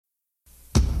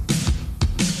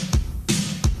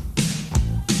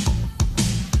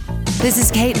This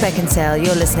is Kate Beckinsale.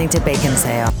 You're listening to Bacon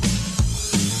Sale.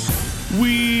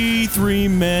 We three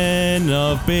men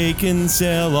of Bacon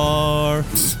Sale are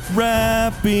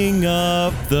wrapping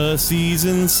up the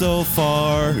season so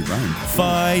far.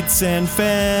 Fights and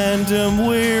fandom,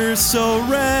 we're so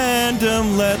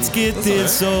random. Let's get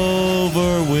this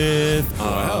over with.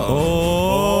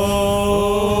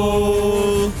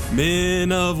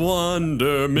 Men of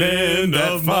wonder, men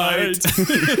of might.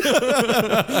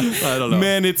 I don't know.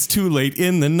 Man, it's too late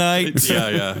in the night.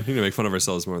 Yeah. We need to make fun of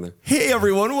ourselves more there. Hey,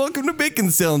 everyone. Welcome to Bacon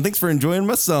Sale, and thanks for enjoying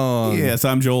my song. Yes,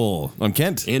 I'm Joel. I'm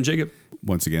Kent. And Jacob.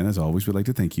 Once again, as always, we'd like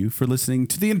to thank you for listening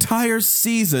to the entire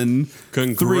season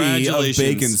 3 of Congratulations.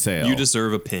 Bacon Sale. You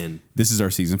deserve a pin. This is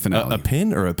our season finale. A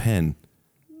pin or a pen?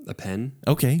 A pen?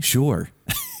 Okay, sure.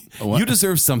 You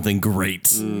deserve something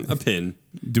great. A pin.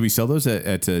 Do we sell those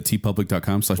at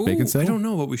tpublic.com/bacon sale? I don't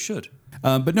know, but we should.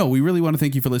 But no, we really want to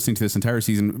thank you for listening to this entire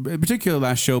season, particularly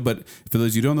last show. But for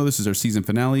those who don't know, this is our season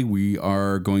finale. We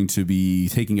are going to be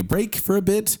taking a break for a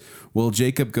bit. Well,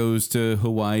 Jacob goes to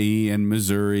Hawaii and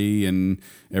Missouri and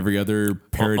every other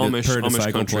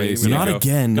paradisiacal country. place. Not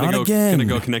again. Gonna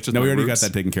go connect with No, my we already roots. got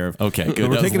that taken care of. Okay, good. We're That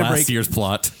was taking a last break year's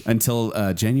plot. until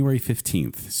January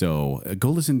 15th. So go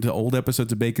listen to old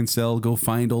episodes of Bacon Cell. Go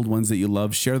find old ones that you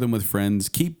love. Share them with friends.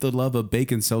 Keep the love of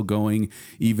Bacon Cell going,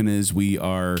 even as we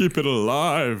are... Keep it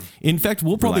alive. In fact,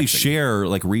 we'll probably Relaxing.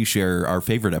 reshare our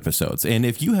favorite episodes. And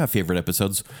if you have favorite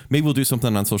episodes, maybe we'll do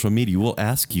something on social media. We'll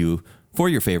ask you for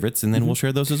your favorites, and then we'll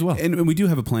share those as well. And we do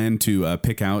have a plan to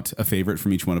pick out a favorite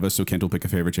from each one of us. So Kent will pick a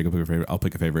favorite, Jacob will pick a favorite, I'll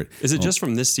pick a favorite. Is it just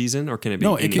from this season, or can it be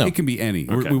No, any? it can be any.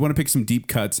 Okay. We want to pick some deep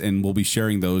cuts, and we'll be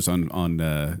sharing those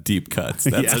on Deep cuts.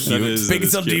 That's Yeah, cute. that is- Bacon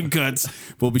that Cell is cute. deep cuts.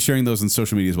 We'll be sharing those on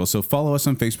social media as well. So follow us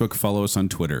on Facebook, follow us on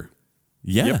Twitter.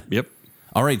 Yeah. Yep.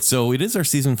 All right, so it is our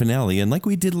season finale, and like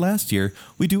we did last year,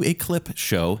 we do a clip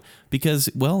show because,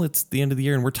 well, it's the end of the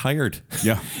year and we're tired.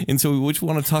 Yeah. And so we just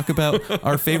want to talk about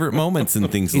our favorite moments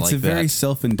and things It's like a very that.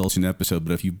 self-indulgent episode,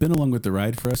 but if you've been along with the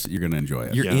ride for us, you're going to enjoy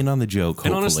it. You're Yeah. in on the joke,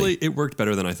 hopefully. And honestly, it worked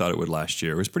better than I thought it would last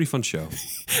year. It was a pretty fun show.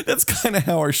 That's kind of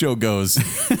how our show goes.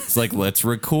 It's like, let's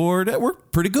record. We're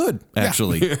pretty good,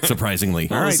 actually, surprisingly.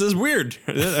 Well, this is weird.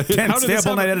 Kent, stay up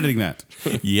all night editing that.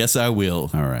 Yes, I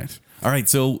will. All right. All right,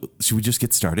 so should we just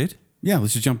get started? Yeah,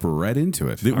 let's just jump right into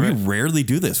it. We rarely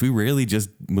do this. We rarely just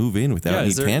move in without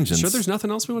any tangents. Sure, there's nothing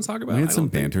else we want to talk about. We had I some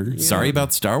don't think- banter. Sorry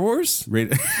about Star Wars?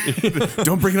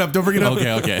 Don't bring it up. Don't bring it up.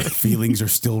 Okay. Feelings are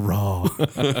still raw.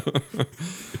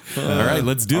 All right,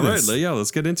 let's do All this. right, yeah,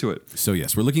 let's get into it. So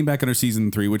yes, we're looking back on our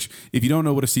season 3, which if you don't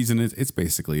know what a season is, it's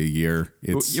basically a year.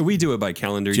 It's We do it by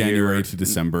calendar January year to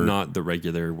December. not the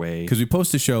regular way. because we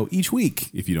post a show each week,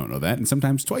 if you don't know that, and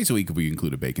sometimes twice a week if we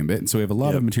include a bacon bit. And so we have a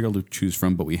lot of material to choose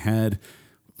from, but we had...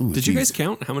 Did you guys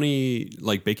count how many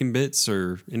like bacon bits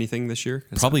or anything this year?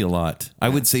 Probably a lot. I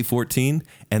would say 14,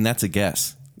 and that's a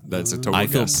guess. That's a total I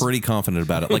feel guess. pretty confident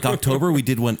about it. Like October, we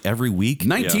did one every week.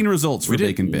 19 results for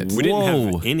bacon bits. We didn't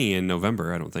Whoa. have any in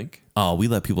November, I don't think. Oh, we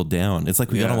let people down. It's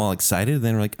like we got Yeah. them all excited, and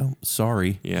then we're like, oh,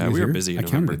 sorry. Yeah, we were busy in I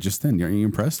counted November. it just then. Are you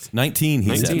impressed? 19, he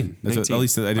 19. said. That's what- at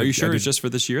least I did- Are you I sure did- it's just for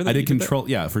this year? That I you did that?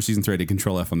 control, for season 3, I did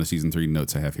control F on the season 3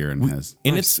 notes I have here and has.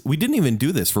 And we didn't even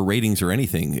do this for ratings or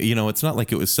anything. You know, it's not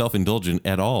like it was self-indulgent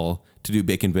at all to do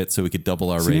bacon bits so we could double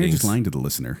our So you're ratings. just lying to the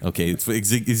listener. Okay,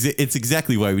 it's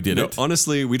exactly why we did No, it.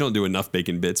 honestly, we don't do enough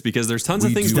bacon bits because there's tons of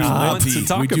We things do we want plenty. to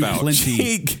talk We do about. plenty.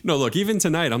 Jake. No, look, even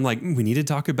tonight, I'm like, we need to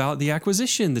talk about the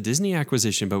acquisition, the Disney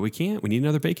acquisition, but we can't. We need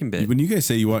another bacon bit. When you guys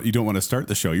say you don't want to start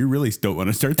the show, you really don't want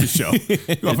to start the show.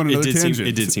 Go off on another tangent.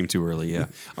 it did seem too early, yeah.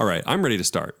 All right, I'm ready to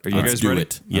start. Are you Let's guys do ready?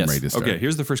 it. I'm Yes. ready to start. Okay,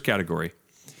 here's the first category.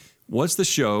 What's the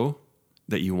show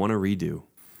that you want to redo?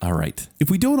 All right.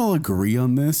 If we don't all agree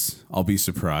on this, I'll be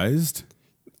surprised.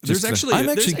 There's actually I'm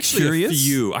actually curious. a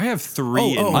few. I have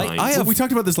three in mind. I So have- we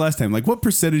talked about this last time. Like, what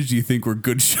percentage do you think were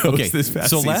good shows Okay, this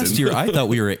past so season? last year I thought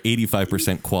we were at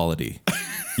 85% quality.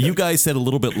 You guys said a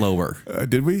little bit lower.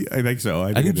 Did we? I think so.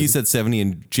 I think you said 70,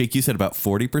 and Jake, you said about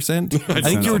 40%. I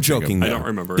think you were know, Jacob. joking. I there. don't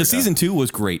remember. Because season 2 was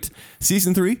great.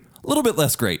 Season 3, a little bit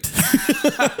less great.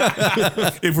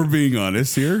 If we're being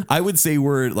honest here. I would say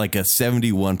we're like a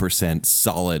 71%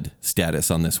 solid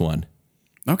status on this one.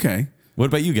 Okay. What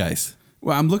about you guys?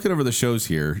 Well, I'm looking over the shows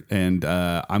here, and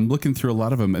I'm looking through a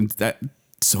lot of them, and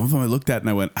some of them I looked at and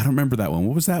I went, I don't remember that one.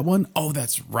 What was that one? Oh,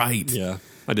 that's right. Yeah,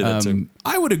 I did that too.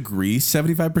 I would agree,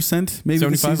 75% maybe.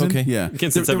 75? this season. Okay. Yeah. You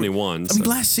can't say 71. I mean, so-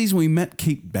 last season we met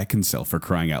Kate Beckinsale, for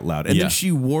crying out loud, and Yeah. then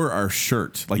she wore our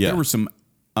shirt. Like Yeah. there were some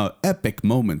epic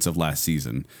moments of last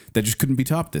season that just couldn't be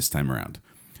topped this time around.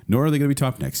 nor are they going to be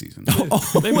topped next season.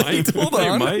 They might. Hold They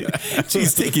on. might.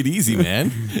 Jeez, take it easy,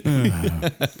 man.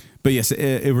 But yes,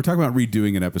 if we're talking about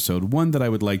redoing an episode, one that I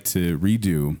would like to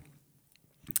redo,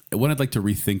 one I'd like to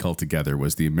rethink altogether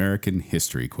was the American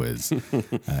History Quiz,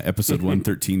 episode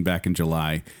 113 back in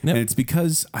July. Yep. And it's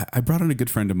because I brought on a good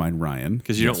friend of mine, Ryan.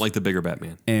 Because you don't like the bigger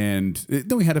Batman. And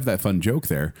then we had that fun joke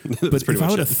there. But pretty if I much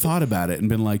would it. have thought about it and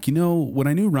been like, when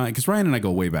I knew Ryan, because Ryan and I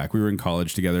go way back, we were in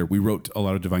college together. We wrote a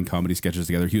lot of Divine Comedy sketches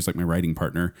together. He was like my writing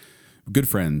partner, good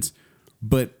friends.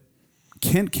 But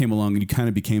Kent came along and you kind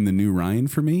of became the new Ryan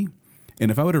for me. And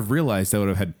if I would have realized I would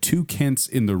have had two Kents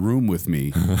in the room with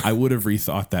me, I would have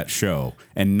rethought that show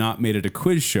and not made it a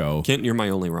quiz show. Kent, you're my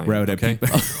only Ryan. Where I would have okay?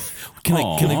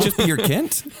 people- Can I just be your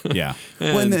Kent? Yeah.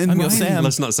 And I'm your Sam.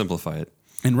 Let's not simplify it.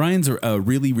 And Ryan's a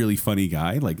really, really funny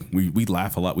guy. Like we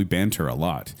laugh a lot, we banter a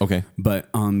lot. Okay. But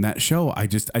on that show, I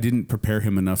didn't prepare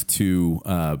him enough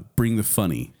to bring the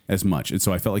funny as much, and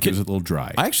so I felt like it was a little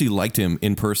dry. I actually liked him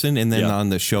in person, and then Yeah. on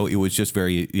the show, it was just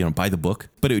very, by the book.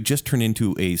 But it just turned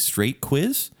into a straight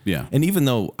quiz. Yeah. And even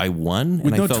though I won, With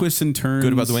and no I felt twists and turns.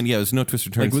 good about the win. Yeah, it was no twists or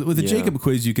Like turns. with the Yeah. Jacob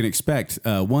quiz, you can expect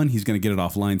one, he's going to get it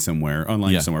online somewhere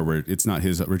where it's not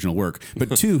his original work.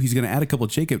 But two, he's going to add a couple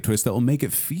Jacob twists that will make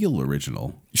it feel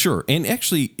original. Sure. And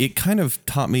actually, it kind of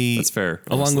taught me. That's fair,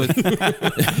 Along with.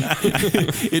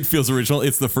 It feels original.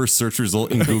 It's the first search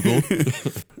result in Google.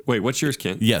 Wait, what's yours,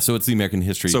 Kent? Yeah, so it's the American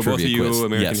History So both Trivia of you quiz.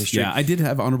 American Yes. History? Yeah, I did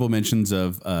have honorable mentions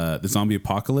of the Zombie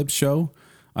Apocalypse show.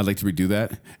 I'd like to redo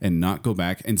that and not go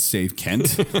back and save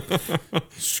Kent.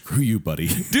 Screw you, buddy.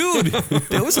 Dude,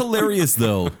 that was hilarious,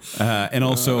 though. And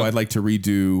also, I'd like to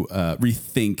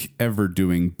rethink ever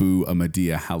doing Boo a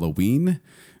Medea Halloween,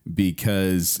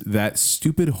 because that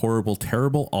stupid, horrible,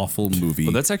 terrible, awful movie.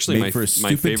 Well, that's actually made my- for a my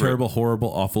stupid, favorite. terrible, horrible,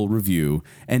 awful review.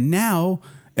 And now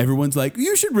everyone's like,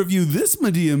 you should review this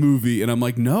Medea movie, and I'm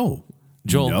like, no,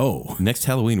 Joel, no, next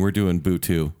Halloween, we're doing Boo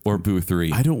 2 or Boo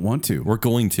 3. I don't want to. We're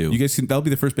going to. You guys can. That'll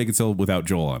be the first Bacon Cell without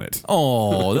Joel on it.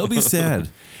 Oh, that'll be sad.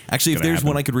 Actually, if Gonna there's happen.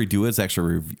 one I could redo as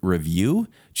actual review,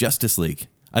 Justice League.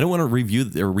 I don't want to review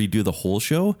or redo the whole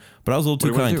show, but I was a little too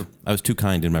do you wanna kind. do? I was too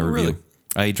kind in my review. really?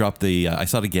 I dropped the. I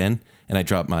saw it again, and I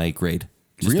dropped my grade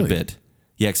just Really? a bit.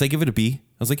 Yeah, because I give it a B.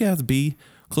 I was like, yeah, it's a B,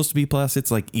 close to B plus. It's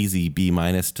like easy B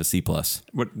minus to C plus.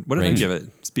 What did I Range. give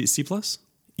it? C plus?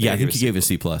 Yeah, I think gave you gave it a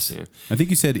C plus. Yeah. I think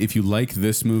you said if you like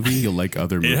this movie, you'll like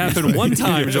other movies. It happened one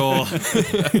time, Joel.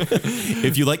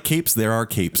 If you like capes, there are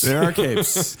capes. There are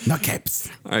capes, not capes.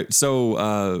 All right,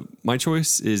 so my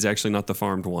choice is actually not the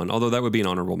farmed one, although that would be an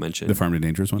honorable mention. The Farm to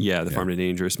Dangerous one. Yeah, the farmed and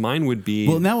dangerous. Mine would be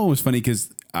Well, that one was funny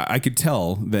because I could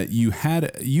tell that you had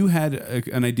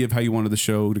an idea of how you wanted the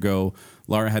show to go.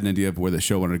 Laura had an idea of where the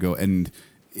show wanted to go, and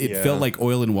it Yeah. felt like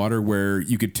Oil and Water, where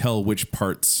you could tell which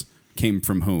parts came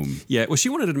from whom. Yeah, well, she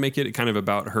wanted to make it kind of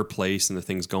about her place and the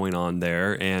things going on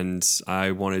there, and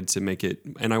I wanted to make it,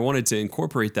 and I wanted to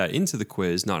incorporate that into the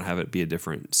quiz, not have it be a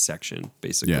different section,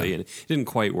 basically. Yeah. And it didn't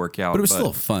quite work out, But it was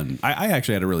still fun. I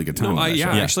actually had a really good time. No, with that show.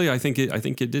 actually, I think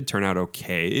it did turn out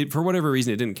okay. For whatever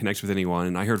reason, it didn't connect with anyone,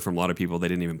 and I heard from a lot of people they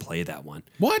didn't even play that one.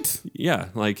 What? Yeah,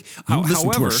 like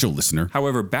listen to our show, listener.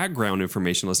 However, background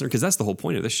information, listener, because that's the whole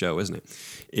point of this show, isn't it?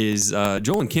 Is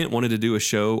Joel and Kent wanted to do a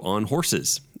show on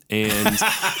horses, and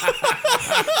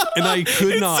and I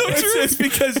could not. It's just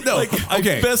because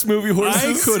okay. best movie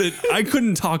horses. I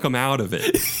couldn't talk them out of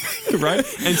it, right?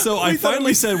 And so I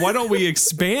finally said, "Why don't we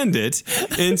expand it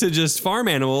into just farm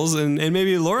animals, and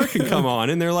maybe Laura can come on?"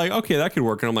 And they're like, "Okay, that could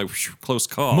work." And I'm like, "Close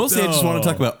call." Mostly, I just want to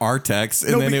talk about Artex,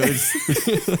 and then it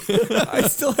was. I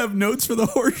still have notes for the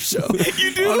horse show.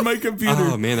 You do on my computer.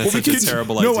 Oh man, that's such a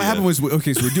terrible idea. No, what happened was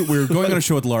okay. So we're going on a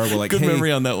show with Laura. We're like, Good hey,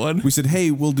 memory on that one. We said,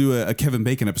 hey, we'll do a Kevin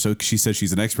Bacon episode because she says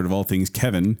she's an expert of all things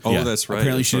Kevin. Oh, that's right.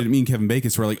 Apparently, That's she right. didn't mean Kevin Bacon.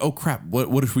 So we're like, oh crap,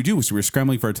 what if we do? So we were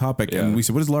scrambling for a topic, and Yeah. we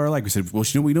said, what does Laura like? We said, well,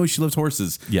 we know she loves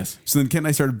horses. Yes. So then Kent and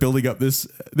I started building up this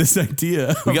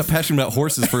idea. We got passionate about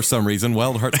horses for some reason.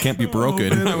 Wild hearts can't be broken.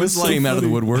 man, that was so Came out of the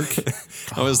funny. woodwork.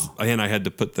 I had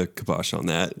to put the kibosh on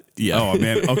that. Yeah. Oh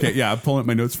man. Okay. Yeah. I'm pulling up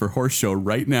my notes for horse show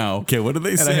right now. Okay, what do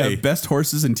they and say? I have best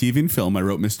horses in TV and film. I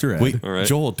wrote Mr. Ed. Wait, All right.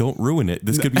 Joel, don't ruin it.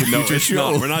 This could be a No, future it's show.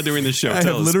 not. We're not doing this show. I have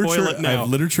Tell us. Spoil literature. it I now. have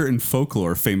literature and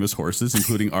folklore famous horses,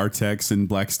 including Artex and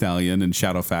Black Stallion and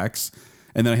Shadowfax.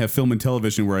 And then I have film and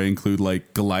television where I include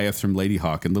like Goliath from Lady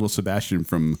Hawk and Little Sebastian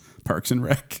from Parks and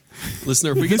Rec.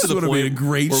 Listener, if we get This to the would've point been a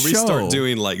great where we show. start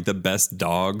doing like the best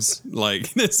dogs,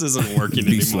 like this isn't working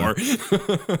Beastler.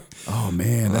 anymore. Oh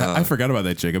man, I forgot about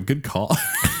that, Jacob. Good call.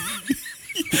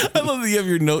 I love that you have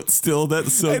your notes still.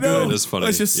 That's so good. That is funny.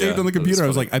 It's just saved Yeah, on the that is computer. I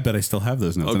was funny. like, I bet I still have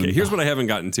those notes. Okay, And- here's what I haven't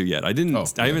gotten to yet. I Oh,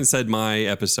 haven't said my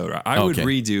episode. I would Okay.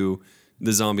 redo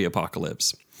the zombie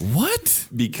apocalypse. What?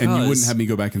 Because And you wouldn't have me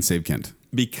go back and save Kent.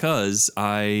 because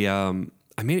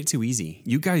I made it too easy.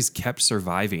 You guys kept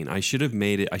surviving. I should have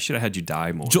made it. I should have had you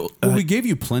die more. Joel, Well, we gave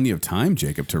you plenty of time,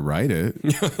 Jacob, to write it.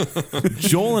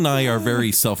 Joel and I are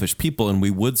very selfish people, and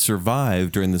we would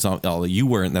survive during this. Oh, you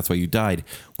weren't. That's why you died.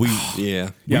 We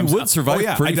yeah. we would survive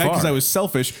I pretty died far. because I was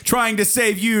selfish, trying to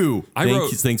save you.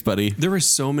 Thanks, buddy. There were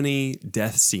so many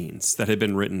death scenes that had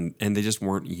been written, and they just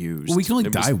weren't used. Well, we can only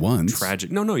It was die once.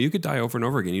 Tragic. No, you could die over and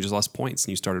over again. You just lost points,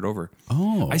 and you started over.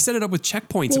 Oh. I set it up with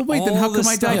checkpoints. Well, and wait, then all how come this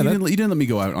I died? stuff. You didn't let me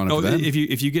go out on it Oh, for that.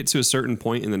 if you get to a certain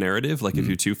point in the narrative, like if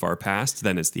you're too far past,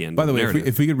 then it's the end. By the of way, narrative.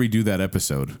 if we could redo that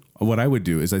episode, what I would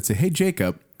do is I'd say, hey,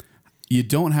 Jacob, you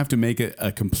don't have to make it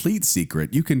a complete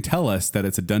secret. You can tell us that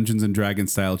it's a Dungeons and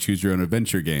Dragons style choose your own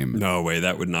adventure game. no way,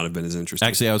 that would not have been as interesting.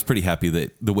 Actually, I was pretty happy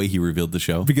that the way he revealed the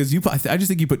show. Because I just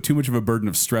think you put too much of a burden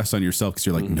of stress on yourself because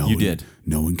you're like, no, You did.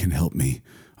 No one can help me.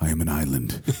 I am an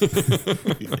island.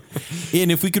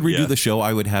 And if we could redo Yeah. the show,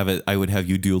 I would have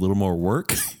you do a little more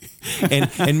work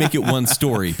and make it one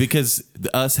story, because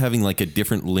us having like a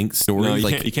different link story, no, you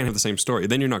like can't have the same story.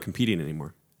 Then you're not competing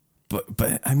anymore.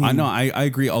 but I mean, I know, I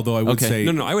agree. Although I would Okay.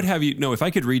 say, No, I would have you. No, if I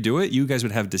could redo it, you guys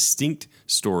would have distinct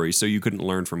stories, so you couldn't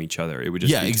learn from each other. It would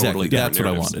just Yeah, be exactly. Totally different That's what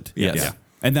I narratives. wanted. Yeah, Yes. yeah.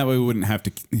 and that way we wouldn't have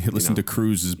to listen to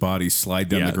Cruz's body slide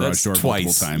down Yeah, the garage that's door twice.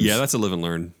 multiple times. Yeah, that's a live and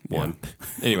learn one.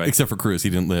 Anyway, except for Cruz, he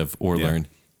didn't live or learn.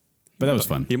 but that was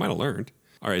fun. he might have learned.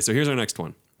 All right, so here's our next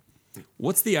one.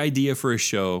 What's the idea for a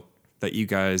show that you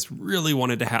guys really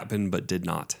wanted to happen but did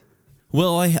not?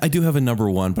 Well, I do have a number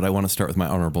one, but I want to start with my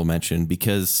honorable mention,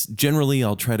 because generally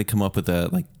I'll try to come up with a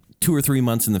like 2 or 3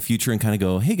 months in the future and kind of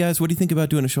go, hey guys, what do you think about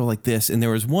doing a show like this? And there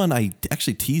was one I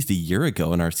actually teased a year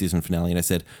ago in our season finale, and I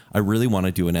said, I really want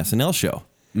to do an SNL show.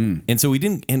 And so we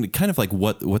didn't, and kind of like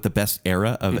what the best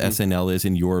era of SNL is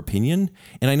in your opinion.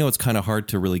 And I know it's kind of hard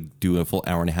to really do a full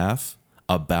hour and a half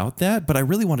about that, but I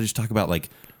really want to just talk about, like,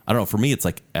 I don't know, for me, it's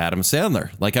like Adam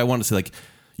Sandler. Like, I want to say, like,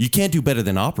 you can't do better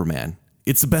than Opera Man.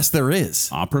 It's the best there is.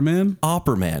 Opera Man?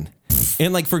 Opera Man.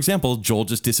 And like, for example, Joel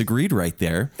just disagreed right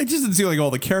there. It just doesn't seem like all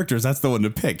the characters, that's the one to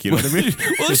pick. You know what I mean?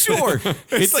 Well, sure.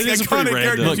 It's like it's iconic pretty random.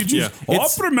 characters. Look, You choose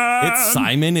It's- Opera Man. It's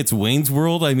Simon, it's Wayne's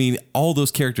World. I mean, all those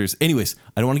characters. Anyways,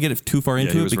 I don't want to get too far he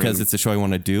into it was because random. it's a show I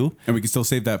want to do. And we can still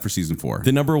save that for season 4.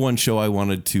 The number one show I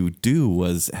wanted to do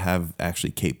was have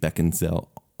actually Kate Beckinsale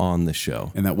on the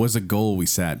show. And that was a goal we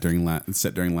set during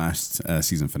last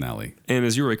season finale. And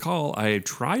as you recall, I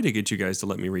tried to get you guys to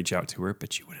let me reach out to her,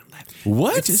 but you wouldn't let me.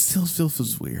 What? It just still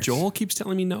feels weird. Joel keeps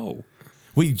telling me no.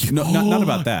 Wait, No, not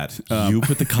about that. you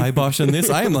put the kibosh on this?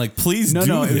 I am like, please No, do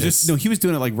no, it was this. just he was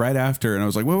doing it like right after, and I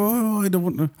was like, whoa, I don't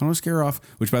want to scare her off.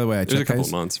 Which, by the way, I was a checked, couple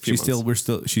guys. months, few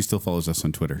She still follows us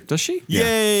on Twitter. Does she?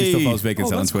 Yay! She still follows Bacon Oh,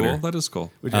 Cell on that's Twitter. cool. That is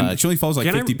cool. And she only follows like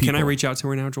 50 people. Can I reach out to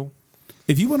her now, Joel?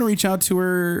 If you want to reach out to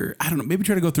her, I don't know, maybe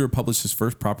try to go through her publish's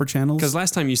first proper channels. Because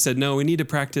last time you said no, we need to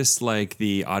practice like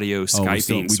the audio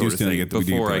Skyping sort of thing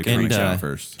before I can And reach out.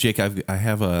 first. Jake, I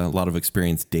have a lot of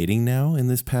experience dating now in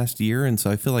this past year, and so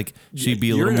I feel like she'd be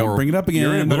a You're little in a- more bring it up again.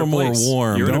 You're in a a better little more place.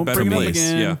 warm. You're in a Don't better bring it up place.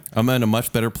 again. Yeah. I'm in a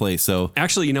much better place. So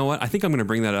Actually, you know what? I think I'm going to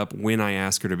bring that up when I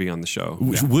ask her to be on the show.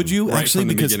 would you Right actually? from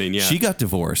the Because beginning, yeah. she got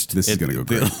divorced. This is at gonna go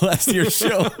the great. last year's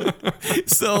show.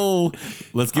 So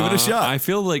let's give it a shot. I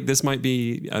feel like this might be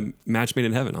a match made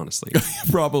in heaven, honestly.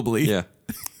 Probably. Yeah.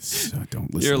 So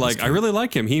don't listen. You're to like, this I really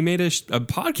like him. He made a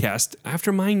podcast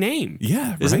after my name.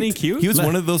 Yeah. Isn't right? he cute? He was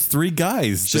one of those 3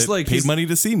 guys Just that like paid he's- money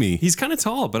to see me. He's kind of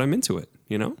tall, but I'm into it.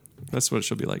 You know? That's what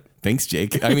she'll be like. Thanks,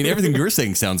 Jake. I mean, everything you're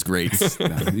saying sounds great.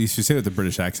 guy. You should say it with a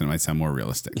British accent. It might sound more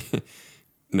realistic.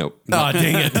 Nope. Oh,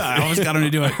 dang it. I almost got him to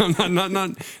do it.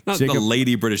 not the Jacob-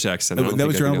 lady British accent. I don't That think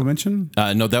was I your can honorable do.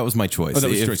 mention? No, that was my choice. Oh, that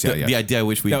was your If choice, yeah, yeah. The idea I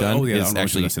wish we'd Yeah, done oh, yeah, is honorable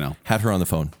actually mention SNL. had her on the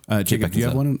phone. Jacob, do you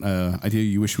have Beckinsale. one idea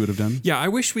you wish you would have done? Yeah, I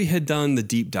wish we had done the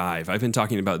deep dive. I've been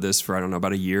talking about this for, I don't know,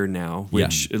 about a year now,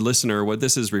 which a listener, what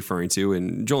this is referring to,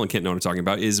 and Joel and Kent know what I'm talking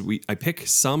about, is I pick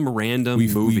some random We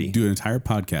movie. do an entire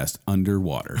podcast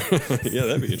underwater. Yeah,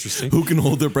 that'd be interesting. Who can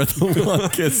hold their breath the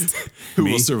longest? Who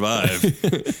will survive?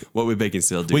 What would Bacon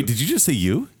still do? Wait, did you just say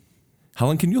you? How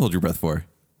long can you hold your breath for?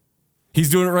 He's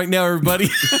doing it right now, everybody.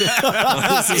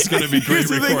 this is going to be great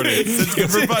recording. It's good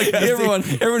for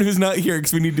podcasting. Everyone who's not here,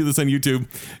 because we need to do this on YouTube,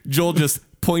 Joel just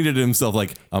pointed at himself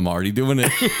like, I'm already doing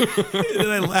it.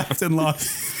 And I laughed and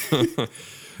lost.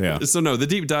 Yeah. So no, the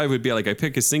deep dive would be like I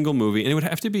pick a single movie, and it would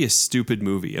have to be a stupid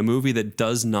movie, a movie that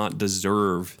does not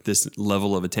deserve this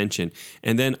level of attention.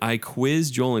 And then I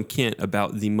quiz Joel and Kent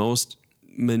about the most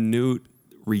minute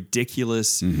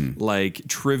ridiculous, like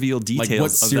trivial details Like what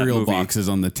of that cereal movie. box is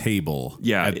on the table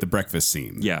Yeah, at the breakfast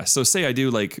scene. Yeah, so say I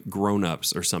do like Grown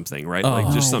Ups or something, right?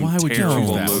 Like just some why would you terrible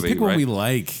choose that? movie, Pick what right? we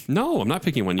like. No, I'm not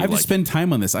picking one you I have like. to spend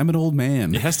time on this. I'm an old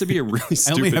man. It has to be a really I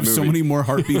stupid only have movie. so many more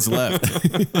heartbeats left.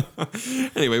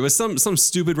 Anyway, it was some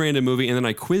stupid random movie, and then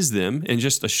I quizzed them in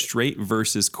just a straight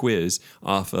versus quiz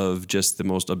off of just the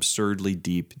most absurdly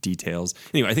deep details.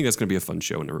 Anyway, I think that's going to be a fun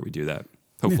show whenever we do that.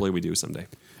 Hopefully, we do someday.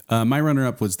 My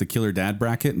runner-up was the Killer Dad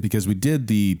bracket because we did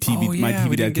the TV. Oh, My yeah, TV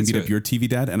we Dad didn't can get beat to up your TV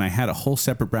Dad, and I had a whole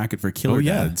separate bracket for Killer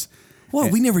yeah. Dads. Well,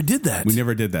 we never did that. We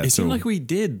never did that. It so seemed like we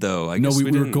did, though. I no, guess we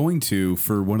were didn't. going to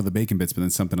for one of the bacon bits, but then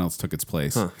something else took its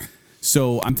place.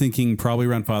 So I'm thinking probably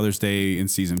around Father's Day in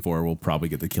season 4, we'll probably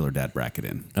get the Killer Dad bracket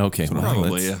in. Okay,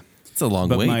 Probably, yeah. It's a long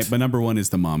But wait. my number one is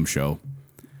the Mom Show.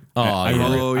 oh, I, yeah.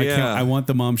 Oh, I, yeah. can't- I want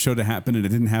the Mom Show to happen, and it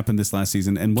didn't happen this last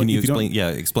season. And what, Can you if don't- explain? Yeah,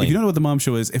 explain. If you don't know what the Mom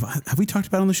Show is, have we talked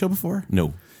about it on the show before?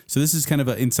 No. So this is kind of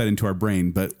an insight into our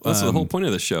brain, but That's the whole point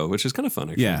of the show, which is kind of fun,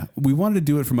 actually. yeah, we wanted to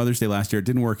do it for Mother's Day last year. It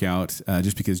didn't work out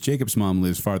just because Jacob's mom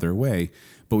lives farther away.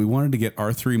 But we wanted to get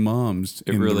our 3 moms.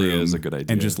 It in really the room is a good idea.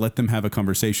 and just let them have a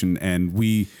conversation, and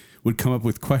we would come up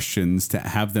with questions to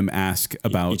have them ask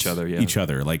about Each other, yeah. Each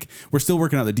other. Like we're still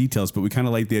working out the details, but we kind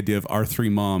of like the idea of our 3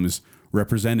 moms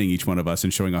representing each one of us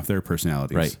and showing off their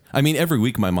personalities. Right. I mean, every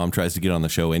week my mom tries to get on the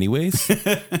show anyways.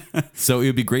 So it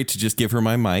would be great to just give her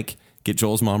my mic, get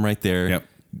Joel's mom right there. Yep.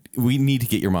 We need to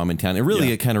get your mom in town. And really,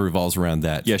 Yeah. it kind of revolves around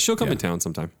that. Yeah, she'll come in town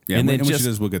sometime. Yeah, And and, then when just- she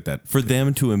does, we'll get that. For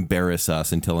them to embarrass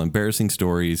us and tell embarrassing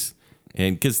stories.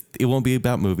 And because it won't be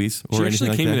about movies or She anything actually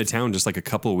like came that. into town just like a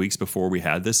couple of weeks before we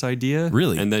had this idea.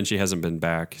 Really? And then she hasn't been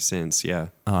back since. Yeah.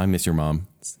 Oh, I miss your mom.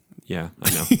 Yeah, I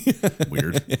know.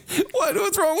 Weird. What?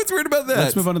 What's wrong? What's weird about that?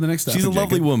 Let's move on to the next She's a topic,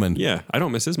 lovely Jacob. woman. Yeah, I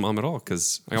don't miss his mom at all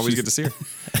because I always get to see her.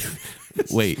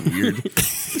 Wait. Weird.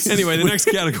 Anyway, the next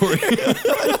category.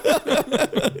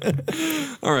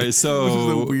 All right,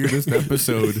 so weirdest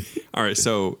episode. all right,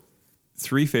 so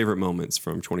 3 favorite moments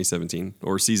from 2017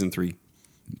 or season 3.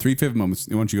 3 favorite moments.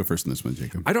 Why don't you go first on this one,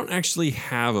 Jacob? I don't actually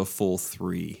have a full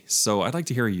 3, so I'd like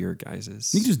to hear your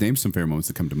guys's. You can just name some favorite moments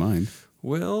that come to mind.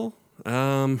 Well,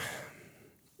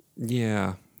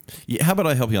 yeah. Yeah, how about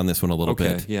I help you on this one a little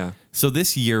Okay, bit? yeah. So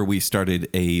this year we started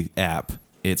a app.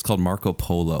 It's called Marco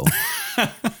Polo.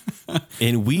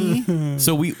 And we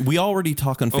already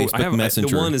talk on Facebook I have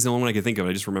Messenger. the one is the only one I can think of.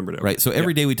 I just remembered it. Right. So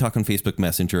every day we talk on Facebook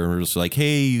Messenger and we're just like,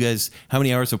 hey, you guys, how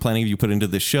many hours of planning have you put into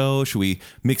this show? Should we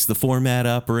mix the format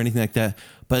up or anything like that?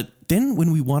 But then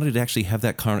when we wanted to actually have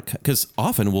that, because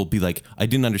often we'll be like, I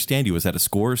didn't understand you. Was that a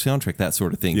score or soundtrack? That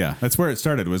sort of thing. Yeah, that's where it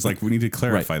started. Was like, we need to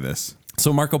clarify this.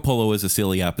 So Marco Polo is a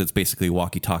silly app that's basically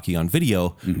walkie-talkie on video.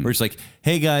 Where it's like,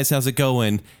 hey guys, how's it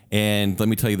going? And let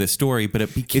me tell you this story. But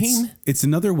it became... It's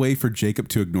another way for Jacob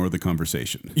to ignore the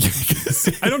conversation.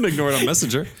 I don't ignore it on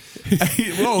Messenger.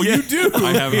 Whoa, you do.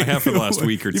 I have for the last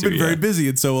week or You've two. been very yeah. busy,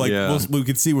 and so like Yeah. we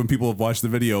could see when people have watched the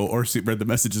video or read the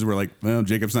messages. We're like, well,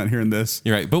 Jacob's not hearing this.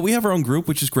 You're right. But we have our own group,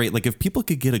 which is great. Like if people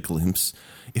could get a glimpse,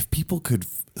 if people could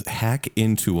hack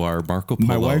into our Marco Polo.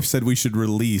 My wife said we should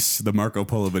release the Marco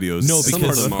Polo videos. No, as Some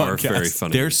because of them part are of the very podcast.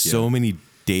 funny. There's so many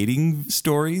dating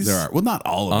stories. There are. Well, not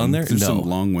all of On them. there? There's No. some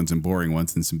long ones and boring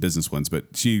ones and some business ones, but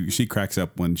she cracks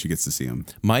up when she gets to see them.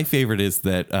 My favorite is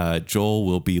that Joel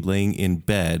will be laying in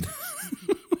bed,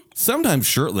 sometimes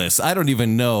shirtless. I don't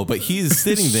even know, but he's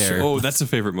sitting there. Oh, that's a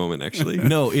favorite moment, actually.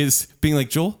 No, is being like,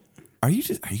 Joel, are you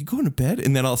going to bed?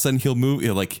 And then all of a sudden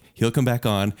he'll come back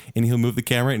on and he'll move the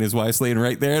camera and his wife's laying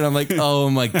right there. And I'm like, oh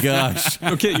my gosh.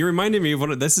 Okay, you reminded me of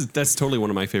one of that's totally one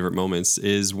of my favorite moments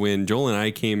is when Joel and I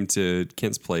came to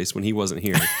Kent's place when he wasn't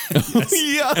here.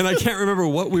 Yeah. And I can't remember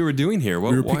what we were doing here.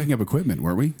 What, We were why? picking up equipment,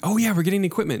 weren't we? Oh yeah, we're getting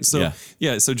equipment. So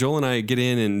Yeah. so Joel and I get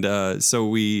in and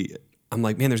I'm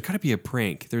like, man, there's got to be a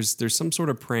prank. There's some sort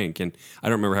of prank, and I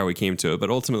don't remember how we came to it, but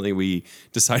ultimately we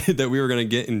decided that we were going to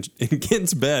get in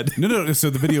Kent's bed. No. So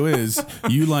the video is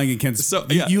you lying in Kent's. So,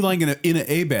 yeah. You lying in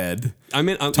a bed. I'm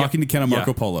Talking to Ken on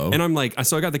Marco Polo. And I'm like,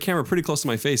 so I got the camera pretty close to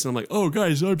my face, and I'm like, oh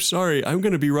guys, I'm sorry, I'm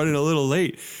going to be running a little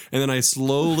late. And then I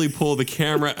slowly pull the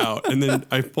camera out, and then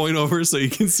I point over so you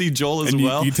can see Joel as And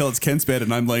well. you tell it's Kent's bed,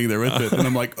 and I'm laying there with it, and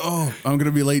I'm like, oh, I'm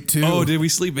gonna be late too. Oh, did we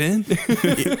sleep in?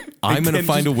 I'm going to Ken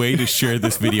find just- a way to share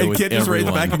this video And with Ken just right in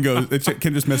everyone. the back and goes.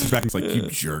 Ken just messages back and it's like, you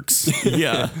jerks.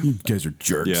 Yeah. You guys are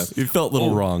jerks. Yeah. It felt a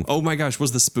little wrong. Oh my gosh,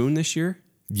 was the spoon this year?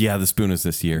 Yeah, the spoon is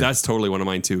this year. That's totally one of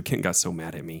mine too. Kent got so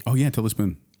mad at me. Oh yeah, tell the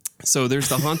spoon. So there's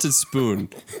the haunted spoon.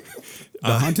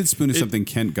 The haunted spoon is something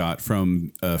Kent got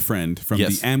from a friend from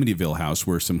Yes. the Amityville house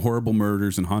where some horrible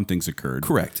murders and hauntings occurred.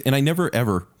 Correct. And I never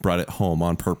ever brought it home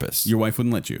on purpose. Your wife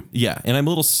wouldn't let you. Yeah, and I'm a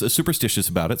little superstitious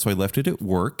about it, so I left it at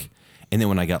work. And then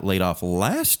when I got laid off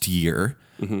last year,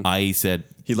 I said,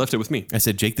 He left it with me. I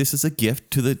said, Jake, this is a gift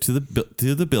to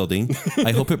the building.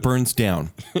 I hope it burns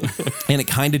down. And it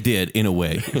kind of did in a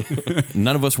way.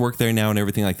 None of us work there now and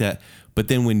everything like that. But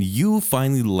then when you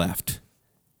finally left,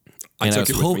 I took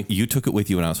it with me. You took it with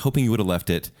you, and I was hoping you would have left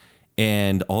it.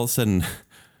 And all of a sudden,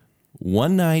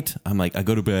 one night, I'm like, I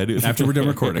go to bed. After we're done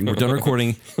recording. We're done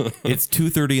recording. It's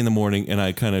 2:30 in the morning, and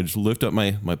I kind of just lift up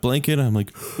my blanket. I'm like,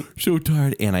 so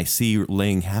tired. And I see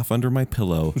laying half under my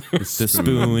pillow the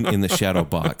spoon in the shadow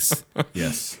box.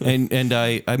 Yes. And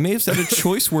I may have said a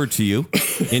choice word to you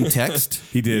in text.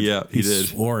 He did. Yeah, he did.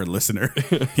 Swore, listener.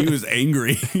 He was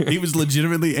angry. He was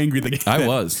legitimately angry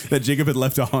that Jacob had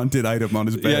left a haunted item on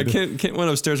his Yeah, bed. Kent went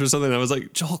upstairs for something. And I was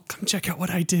like, Joel, come check out what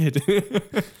I did.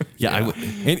 Yeah,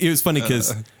 and it was funny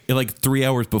because like 3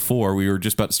 hours before we were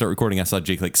just about to start recording, I saw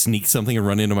Jake like sneak something and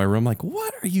run into my room. Like,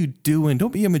 what are you doing?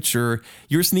 Don't be immature.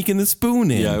 You're sneaking the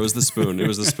spoon in. Yeah, it was the spoon. It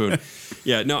was the spoon.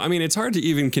 Yeah, no, I mean, it's hard to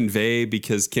even convey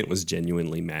because Kent was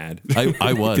genuinely mad.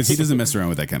 I was. Because he doesn't mess around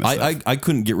with that kind of stuff. I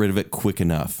couldn't get rid of it quick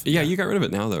enough. Yeah, you got rid of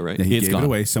it now, though, right? Yeah, he It's gave gone. it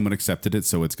away. Someone accepted it,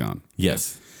 so it's gone.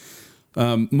 Yes.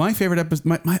 My favorite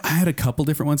episode, I had a couple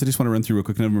different ones. I just want to run through real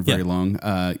quick. None of them are very Yeah.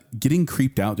 long. Getting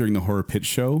creeped out during the horror pitch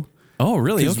show. Oh,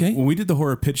 really? 'Cause Okay. When we did the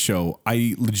horror pitch show,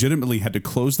 I legitimately had to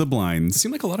close the It blinds.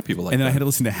 seemed like a lot of people like And then that. I had to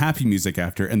listen to happy music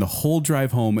after, and the whole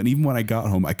drive home, and even when I got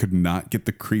home, I could not get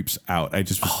the creeps out. I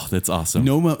just Oh, that's awesome.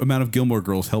 no amount of Gilmore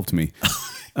Girls helped me,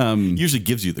 Usually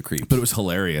gives you the creep. but it was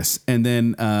hilarious. And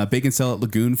then Bacon Cell at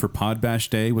Lagoon for Pod Bash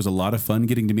Day was a lot of fun,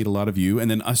 getting to meet a lot of you,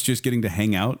 and then us just getting to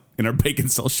hang out in our Bacon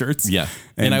Cell shirts. Yeah.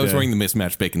 And I was uh, wearing the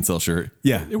mismatched bacon cell shirt.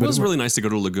 yeah, It was really nice to go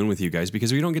to Lagoon with you guys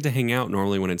because we don't get to hang out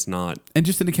normally when it's not. and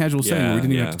just in a casual setting, Yeah, we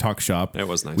didn't even yeah. have to talk shop. It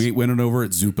was nice. We went on over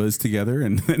at Zupa's together,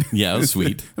 and Yeah, it was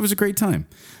sweet. it was a great time.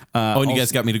 Oh, and you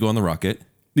guys got me to go on the rocket.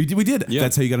 We did. Yeah.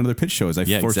 That's how you got another pitch show. Is I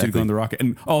Yeah, forced you to exactly. go on the rocket.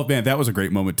 And oh man, that was a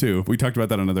great moment too. We talked about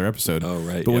that on another episode. Oh,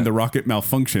 right, But when yeah. the rocket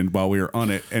malfunctioned while we were on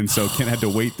it, and so Ken had to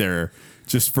wait there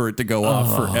just for it to go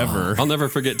off forever. I'll never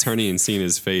forget turning and seeing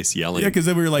his face yelling. Yeah, because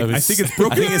then we were like, I think it's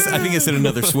broken. I think I said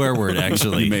another swear word,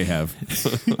 actually. You may have.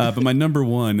 But my number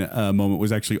one moment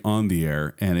was actually on the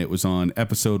air, and it was on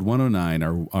episode 109,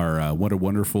 our What a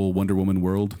Wonderful Wonder Woman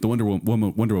World, the Wonder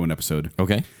Woman episode.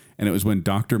 Okay. And it was when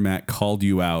Dr. Matt called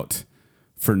you out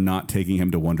for not taking him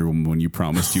to Wonder Woman when you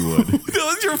promised you would. That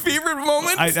was your favorite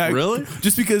moment? Really?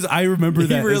 Just because I remember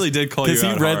that. He really did call you Because he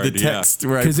out read hard, the text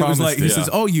where I Because it was promised like, he it. says,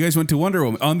 oh, you guys went to Wonder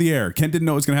Woman on the air. Ken didn't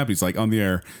know what was going to happen. He's like, on the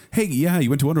air. Hey, yeah, you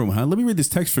went to Wonder Woman, huh? Let me read this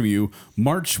text from you.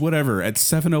 March whatever at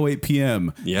 7:08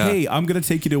 p.m. Yeah. Hey, I'm going to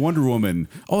take you to Wonder Woman.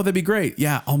 Oh, that'd be great.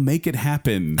 Yeah, I'll make it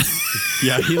happen.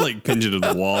 Yeah, he like pinned you to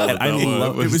the wall. with I that one.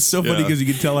 love it. Was so funny yeah. because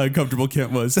you could tell how uncomfortable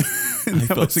Kent was. And I that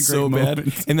felt was a great so moment.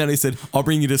 bad. And then I said, I'll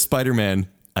bring you to Spider-Man.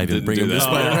 I didn't bring do him to that.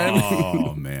 Spider-Man.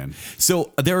 Oh, man.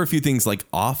 So there are a few things like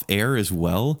off air as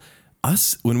well.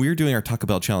 Us, when we were doing our Taco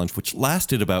Bell challenge, which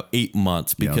lasted about 8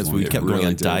 months Yeah, it was because long. we It kept going really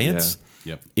on did, diets.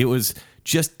 yeah. Yep. It was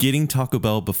just getting Taco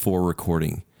Bell before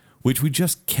recording, which we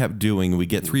just kept doing. We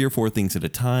get 3 or 4 things at a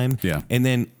time. Yeah. And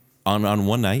then on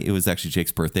one night, it was actually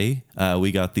Jake's birthday.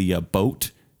 We got the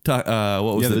boat. What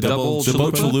was Yeah, the the double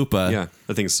double chalupa? Yeah,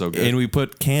 that thing's so good. And we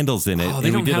put candles in it. oh, and they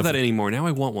we don't did have a- that anymore. Now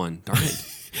I want one. Darn it.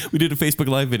 We did a Facebook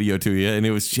Live video to you, and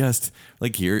it was just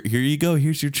like, here you go.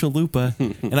 Here's your chalupa.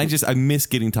 And I miss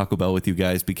getting Taco Bell with you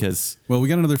guys because, Well, we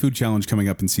got another food challenge coming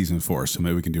up in season 4, so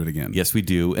maybe we can do it again. yes, we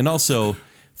do. And also,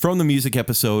 from the music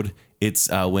episode, it's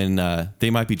when They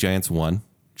Might Be Giants won.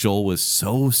 Joel was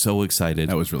so excited.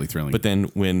 That was really thrilling. But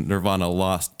then when Nirvana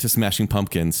lost to Smashing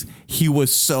Pumpkins, he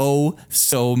was so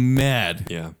mad.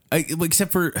 Yeah.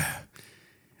 Except for...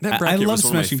 That I bracket love was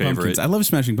one of my Smashing favorite. Pumpkins. I love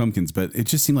Smashing Pumpkins, but it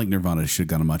just seemed like Nirvana should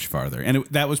have gone much farther. And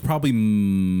that was probably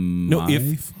No, I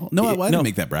didn't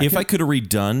make that bracket. If I could have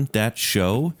redone that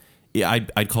show,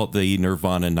 I'd call it the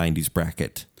Nirvana 90s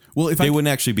bracket. Well, if They I wouldn't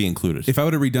actually be included. if I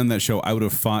would have redone that show, I would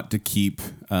have fought to keep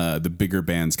the bigger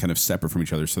bands kind of separate from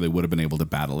each other, so they would have been able to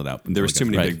battle it out. There was too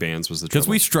many Right. big bands was the Because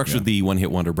trouble. we structured the one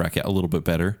hit wonder bracket a little bit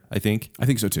better, I think. I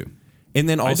think so too. And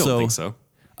then also, I don't think so.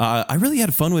 I really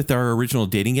had fun with our original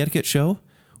dating etiquette show,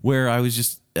 where I was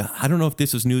just, I don't know if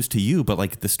this was news to you, but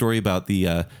like the story about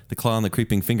the claw on the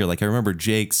creeping finger. Like I remember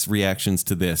Jake's reactions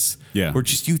to this. Yeah. Where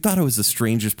just you thought I was the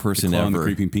strangest person Claw ever. on the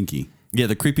creeping pinky. Yeah,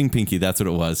 the creeping pinky. That's what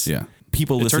it was. Yeah.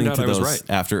 people It turned listening out to I was those right.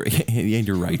 after, and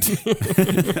you're right.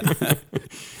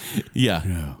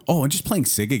 Yeah. Oh, and just playing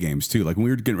Sega games too. Like when we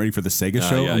were getting ready for the Sega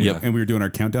show, yeah. and we were doing our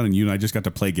countdown, and you and I just got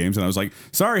to play games, and I was like,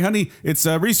 "Sorry, honey, it's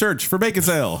research for Bacon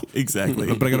Sale." Exactly.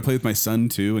 But I got to play with my son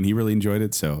too, and he really enjoyed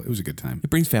it, so it was a good time. It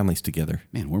brings families together.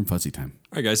 Man, warm fuzzy time.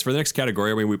 All right, guys, for the next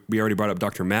category, I mean, we already brought up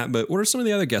Dr. Matt, but what are some of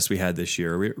the other guests we had this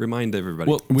year? Remind everybody.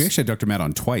 Well, we actually had Dr. Matt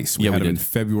on twice. We Yeah, had we him in did.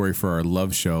 February for our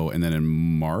Love show, and then in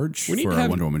March We need for to our have-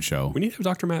 Wonder Woman show. we need to have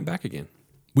Dr. Matt back again.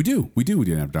 We do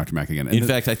have Dr. Mac again. And In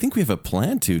fact, I think we have a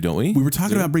plan to, don't we? we were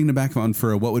talking about bringing him back on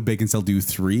for a What Would Bacon Cell Do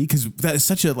 3, because that is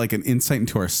such a like an insight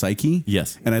into our psyche.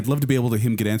 Yes. And I'd love to be able to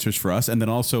him get answers for us, and then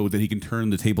also that he can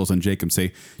turn the tables on Jacob and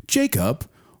say, Jacob,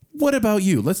 what about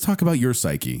you? Let's talk about your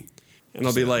psyche. And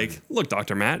I'll be like, look,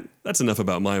 Dr. Matt, that's enough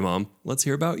about my mom. Let's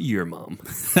hear about your mom.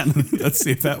 Let's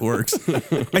see if that works.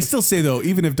 I still say though,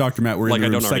 even if Dr. Matt were Like,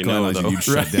 in the I room don't already know, psychoanalyzing, though. you'd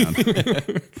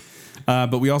shut down.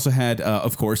 But we also had,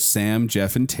 of course, Sam,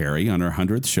 Jeff, and Terry on our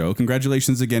 100th show.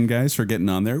 Congratulations again, guys, for getting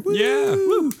on there. Woo! Yeah.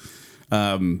 Woo.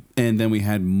 And then we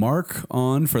had Mark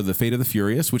on for The Fate of the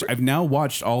Furious, which I've now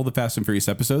watched all the Fast and Furious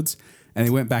episodes, and I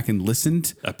went back and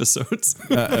listened. Episodes.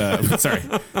 Sorry.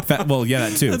 Well, yeah,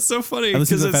 that too. That's so funny I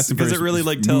listened to the because Fast and it Furious really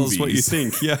like tells what you movies.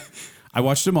 think. Yeah. I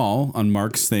watched them all on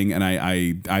Mark's thing, and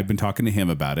I've been talking to him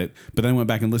about it. But then I went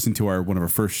back and listened to one of our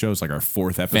first shows, like our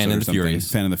 4th episode, Fan or and the something.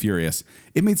 Furious. Fan and the Furious.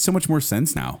 It made so much more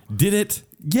sense now. Did it?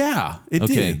 Yeah, it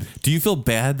Okay. did. Do you feel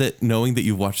bad that knowing that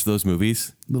you watched those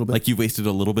movies? A little bit. Like you wasted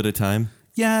a little bit of time?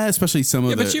 Yeah, especially some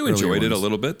Yeah, of the. but you earlier enjoyed it a ones.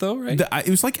 little bit, though, right? It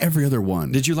was like every other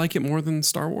one. Did you like it more than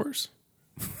Star Wars?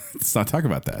 Let's not talk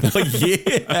about that.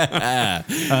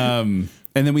 Yeah.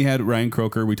 And then we had Ryan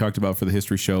Croker, we talked about for the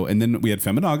history show. And then we had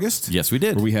Femme in August. Yes, we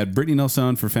did. Where we had Brittany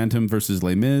Nelson for Phantom versus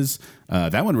Les Mis.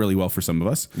 That went really well for some of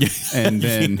us. And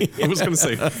then I was going to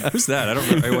say, who's that? I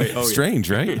don't know. Wait, oh, yeah.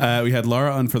 Strange, right? we had Laura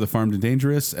on for The Farmed and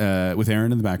Dangerous with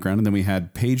Aaron in the background. And then we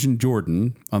had Paige and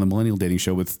Jordan on the Millennial Dating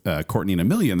Show with Courtney and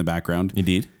Amelia in the background.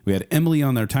 Indeed. We had Emily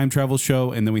on their time travel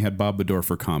show. And then we had Bob Bador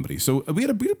for comedy. So we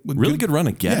had a Really good run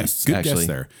of guests, good actually. guests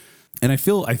there. And I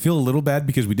feel a little bad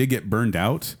because we did get burned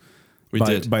out. We by,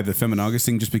 did. by the Femme in August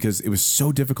thing, just because it was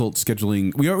so difficult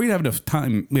scheduling. We already have enough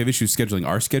time. We have issues scheduling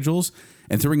our schedules,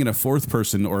 and throwing in a 4th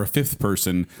person or a 5th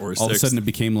person, Or a all of a 6th. sudden it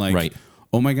became like, Right.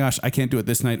 oh my gosh, I can't do it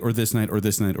this night or this night or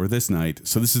this night or this night.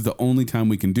 So this is the only time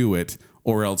we can do it,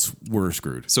 or else we're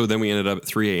screwed. So then we ended up at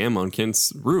 3 a.m. on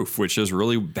Kent's roof, which is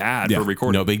really bad Yeah. for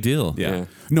recording. No big deal. Yeah.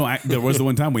 No, there was the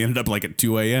one time we ended up like at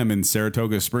 2 a.m. in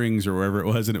Saratoga Springs or wherever it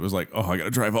was, and it was like, oh, I got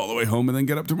to drive all the way home and then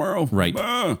get up tomorrow. Right.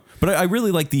 Ah. But I really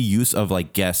like the use of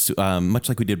like guests, much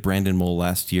like we did Brandon Mole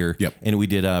last year. Yep. And we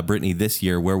did Brittany this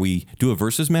year, where we do a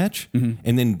versus match and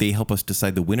then they help us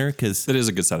decide the winner. Because, That is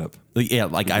a good setup. yeah,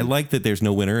 like I like that there's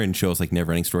no winner in shows like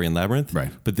Neverending Story and Labyrinth.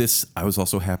 Right. But this, I was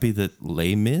also happy that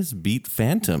Les Mis beat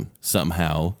Phantom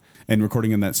somehow. And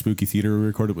recording in that spooky theater we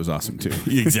recorded was awesome too.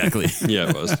 Exactly. Yeah,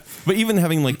 it was. But even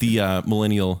having like the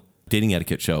millennial dating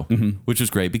etiquette show, which was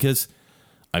great because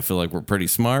I feel like we're pretty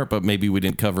smart, but maybe we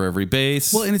didn't cover every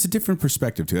base. Well, and it's a different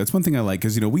perspective too. That's one thing I like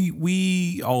because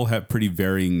we all have pretty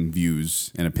varying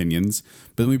views and opinions,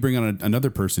 but then we bring on another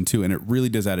person too, and it really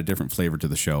does add a different flavor to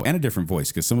the show and a different voice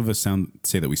because some of us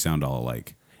say that we sound all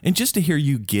alike. And just to hear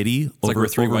you giddy like over, we're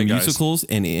three over white guys. musicals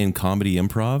and in comedy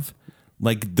improv,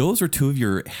 like those are two of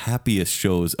your happiest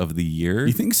shows of the year.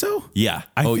 You think so? Yeah.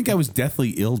 I think I was deathly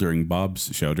ill during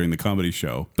Bob's show, during the comedy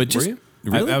show. But just you?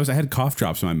 really, I had cough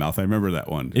drops in my mouth. I remember that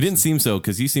one. it didn't seem so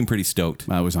because you seem pretty stoked,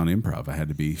 I was on improv. I had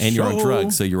to be. and you're on so-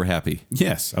 drugs, so you were happy.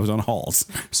 Yes, I was on halls.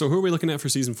 So who are we looking at for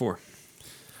season 4?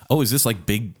 Oh, is this like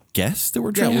big guests that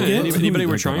we're trying Yeah, to get? anybody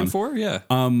we're Like that trying one. for? Yeah.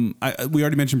 We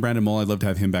already mentioned Brandon Mole. I'd love to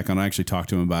have him back on. I actually talked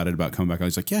to him about coming back on.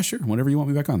 He's like, yeah, sure, whenever you want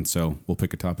me back on. So we'll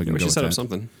pick a topic and we go should with set up that.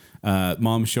 something.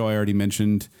 Mom's show I already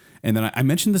mentioned, and then I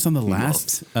mentioned this on the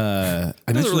last. It doesn't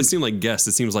really seem like guests.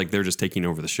 It seems like they're just taking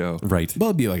over the show. Right. Well,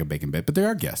 it'd be like a bacon bit, but they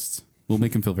are guests. We'll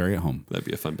make them feel very at home. That'd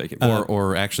be a fun bacon.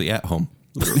 Or actually at home.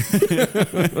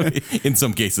 In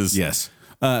some cases. Yes.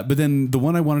 But then the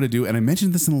one I wanted to do, and I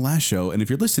mentioned this in the last show, and if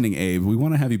you're listening, Abe, we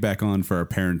want to have you back on for our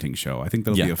parenting show. I think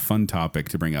that'll be Yeah. a fun topic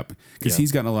to bring up because Yeah.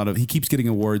 he's gotten he keeps getting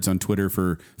awards on Twitter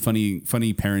for funny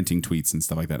parenting tweets and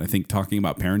stuff like that. I think talking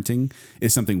about parenting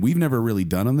is something we've never really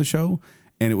done on the show,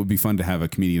 and it would be fun to have a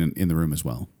comedian in the room as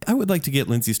well. I would like to get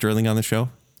Lindsay Sterling on the show.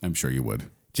 I'm sure you would.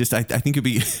 Just, I think it'd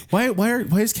be Why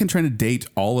is Ken trying to date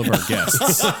all of our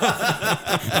guests?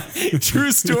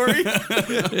 true story.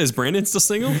 Is Brandon still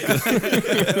single?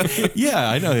 Yeah,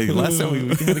 I know. Last time we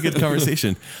had a good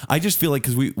conversation. I just feel like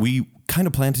because we kind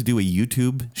of plan to do a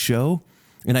YouTube show,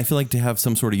 and I feel like to have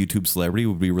some sort of YouTube celebrity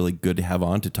would be really good to have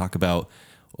on to talk about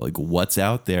like what's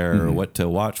out there or what to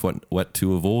watch, what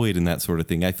to avoid, and that sort of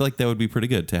thing. I feel like that would be pretty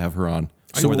good to have her on.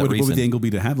 So what would the angle be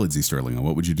to have Lindsay Sterling on?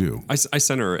 What would you do? I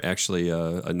sent her actually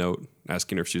a note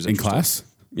asking her if she was In interested. class?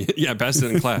 Yeah, passed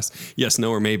it in class. Yes, no,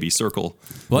 or maybe. Circle.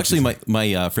 Well, actually,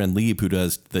 my friend Lieb, who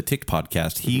does the Tick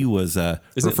podcast, he was her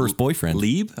Isn't it first boyfriend.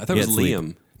 Lieb? I thought it was it's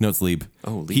Liam. No, it's Lieb.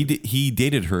 Oh, Lieb. He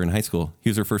dated her in high school. He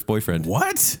was her first boyfriend.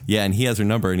 What? Yeah, and he has her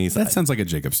number, and he's That sounds like a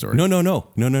Jacob story. no.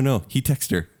 He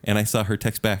texted her, and I saw her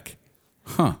text back.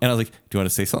 Huh. And I was like, "Do you want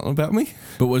to say something about me?"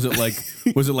 But was it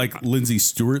like Lindsay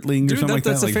Stewartling or Dude, something like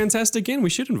that? that's a Like, fantastic game. We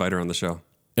should invite her on the show.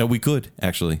 Yeah, we could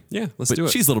actually. Yeah, let's but do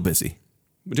it. She's a little busy.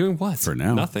 We're doing what? For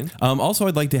now. Nothing. Also,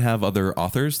 I'd like to have other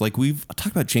authors. Like we've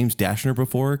talked about James Dashner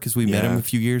before because we met Yeah. him a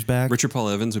few years back. Richard Paul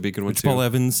Evans would be a good one too. Paul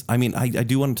Evans. I mean, I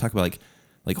do want to talk about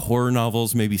like horror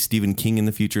novels, maybe Stephen King in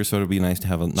the future. So it'd be nice to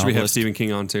have a novelist. Should we have Stephen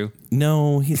King on too?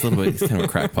 No, he's kind of a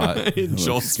crackpot.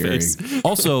 Joel's scary. face.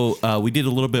 Also, we did a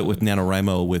little bit with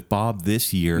NaNoWriMo with Bob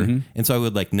this year. And so I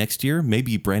would like next year,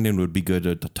 maybe Brandon would be good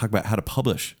to talk about how to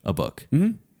publish a book.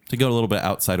 To go a little bit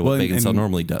outside of what Well, Bacon Cell and-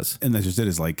 normally does. And that's just it.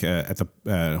 Is like at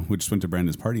the we just went to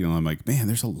Brandon's party, and I'm like, man,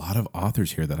 there's a lot of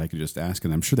authors here that I could just ask,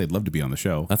 and I'm sure they'd love to be on the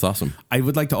show. That's awesome. I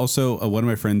would like to also. One of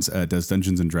my friends does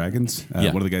Dungeons and Dragons.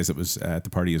 Yeah. One of the guys that was at the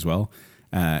party as well.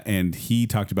 And he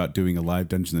talked about doing a live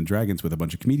Dungeons and Dragons with a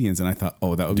bunch of comedians, and I thought,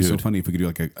 oh, that would be so funny if we could do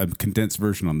like a condensed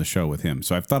version on the show with him.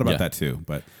 So I've thought about Yeah. that too.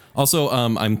 But Also,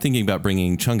 I'm thinking about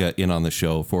bringing Chunga in on the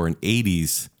show for an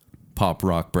 80s pop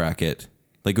rock bracket.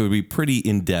 Like it would be pretty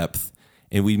in depth,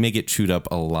 and we'd make it chewed up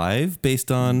alive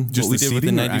based on Just what we the did with the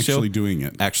seating or 90s show. actually doing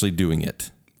it? Actually doing it.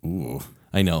 ooh,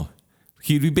 I know.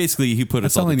 He put that's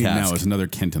us all all I to need task. now is another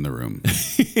Kent in the room.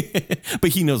 But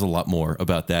he knows a lot more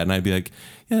about that, and I'd be like,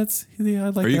 I like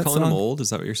Are you that calling song. him old? Is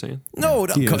that what you're saying? No,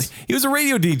 He no, is. he was a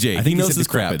radio DJ. I think he knows said his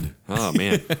crap. decrepit. Oh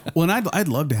man. Well, and I'd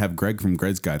love to have Greg from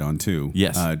Greg's Guide on too.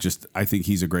 Yes. I think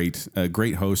he's a great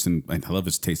host, and I love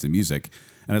his taste in music.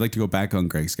 And I'd like to go back on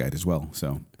Greg's Guide as well.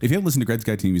 So if you haven't listened to Greg's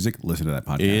Guide to Music, listen to that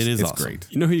podcast. It is it's awesome. great.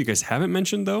 You know who you guys haven't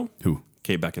mentioned though? Who?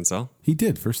 Kate Beckinsale. He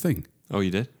did first thing. Oh, you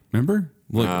did? Remember?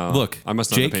 Look, I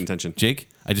must not have Jake, been paying attention. Jake,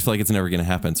 I just feel like it's never going to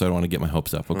happen, so I don't want to get my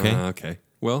hopes up. Okay, Okay.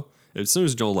 Well, as soon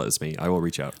as Joel lets me, I will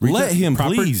reach out. let him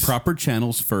please. Proper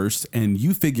channels first, and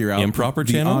you figure out Improper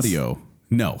the channels? audio.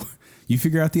 No, you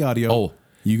figure out the audio. Oh.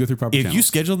 You go through proper If channels. you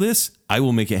schedule this, I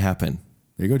will make it happen.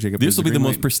 there you go, Jacob. This There's will be the green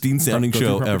most light. pristine sounding Go through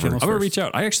show proper ever. channels I'm gonna first. reach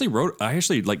out. I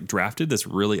actually like drafted this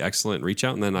really excellent reach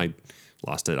out, and then I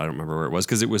lost it. I don't remember where it was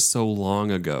because it was so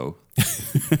long ago.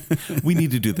 We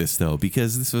need to do this though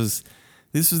because this was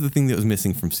the thing that was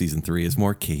missing from season 3 is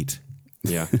more Kate.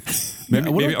 Yeah. Maybe-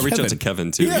 what Maybe about I'll reach out to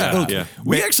Kevin? Kevin too. Yeah. Look,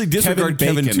 we actually disregard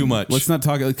Kevin Bacon. too much. Let's not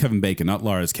talk about Kevin Bacon, not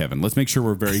Laura's Kevin. Let's make sure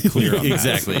we're very clear on that.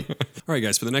 exactly. All right,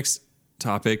 guys. For the next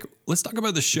topic, let's talk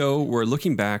about the show where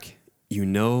looking back, you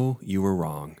know you were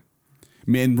wrong.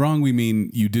 And wrong, we mean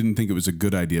you didn't think it was a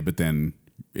good idea, but then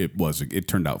it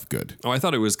turned out good. Oh, I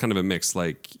thought it was kind of a mix.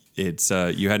 Like it's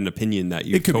you had an opinion that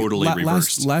you totally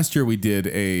reversed. Last year we did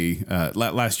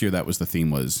last year that was the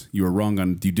theme was you were wrong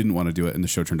on you didn't want to do it and the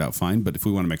show turned out fine. But if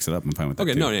we want to mix it up, I'm fine with that.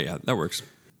 Okay, too. no, yeah, that works.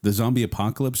 The zombie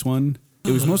apocalypse one,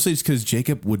 it was mostly just because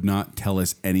Jacob would not tell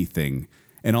us anything.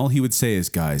 And all he would say is,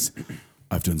 guys,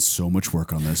 I've done so much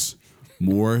work on this.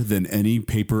 More than any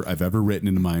paper I've ever written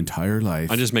in my entire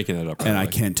life. I'm just making it up. and I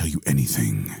can't tell you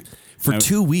anything. For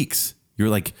 2 weeks, you're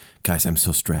like, guys, I'm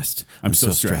so stressed. I'm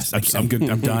so stressed. I'm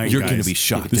dying. You're guys. going to be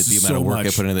shocked This at the is amount of so work I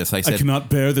much. put into this. I I said, cannot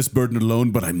bear this burden alone,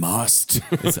 but I must.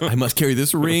 I must carry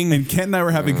this ring. And Kent and I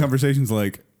were having conversations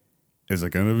like, is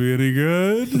it going to be any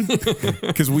good?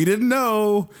 Because we didn't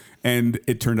know. And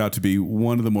it turned out to be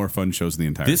one of the more fun shows in the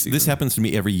entire season. This happens to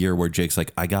me every year where Jake's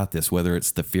like, I got this, whether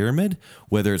it's the pyramid,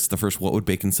 whether it's the first What Would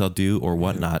Bacon Cell Do or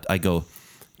whatnot. I go,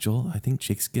 Joel, I think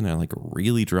Jake's going to like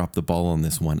really drop the ball on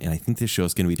this one. And I think this show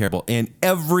is going to be terrible. And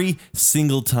every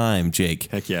single time, Jake,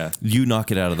 Heck yeah. you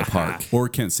knock it out of the park. Or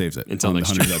Kent saves it Until on next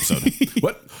the 100th episode.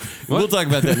 What? We'll talk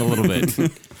about that in a little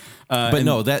bit. But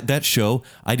no, that show,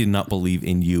 I did not believe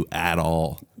in you at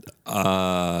all.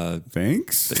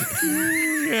 Thanks.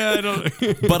 Yeah, I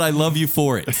don't. But I love you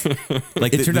for it.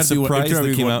 Like It turned out to be one- surprise it turned out to that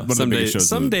be came one- out. one of the Someday, biggest shows.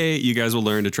 someday you guys will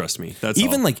learn to trust me. That's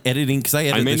Even all. like editing, because I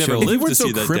edit I may the never show. live weren't to so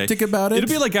see that cryptic day. about it. It'll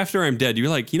be like after I'm dead. You're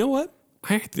like, you know what?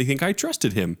 I think I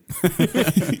trusted him.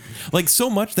 Like so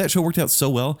much, that show worked out so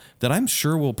well that I'm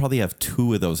sure we'll probably have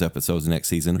 2 of those episodes next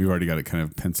season. We've already got it kind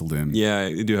of penciled in. Yeah,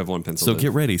 I do have one pencil. So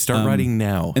get ready. Start writing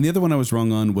now. And the other one I was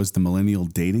wrong on was the millennial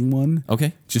dating one.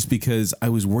 Okay. Just because I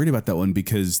was worried about that one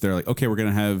because they're like, okay, we're going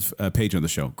to have Paige on the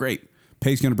show. Great.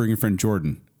 Paige's going to bring her friend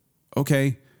Jordan.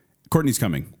 Okay. Courtney's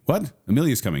coming. What?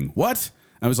 Amelia's coming. What?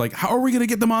 I was like, how are we going to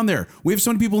get them on there? We have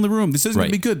so many people in the room. This isn't going Right.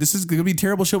 to be good. This is going to be a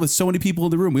terrible show with so many people in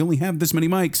the room. We only have this many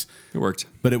mics. It worked.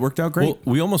 But it worked out great. Well,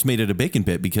 we almost made it a bacon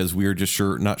bit because we were just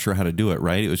not sure how to do it,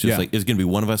 right? It was just Yeah. like, it's going to be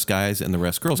one of us guys and the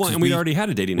rest girls. Well, 'Cause and we already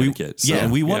had a dating etiquette. So,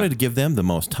 and we wanted to give them the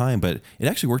most time, but it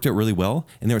actually worked out really well.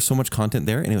 And there was so much content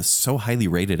there, and it was so highly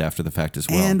rated after the fact as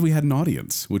well. And we had an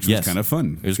audience, which Yes. was kind of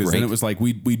fun. It was Because then great. it was like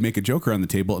we'd make a joke around the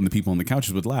table and the people on the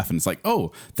couches would laugh. And it's like,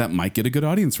 oh, that might get a good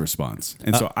audience response.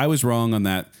 And so I was wrong on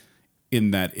that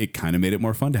in that it kind of made it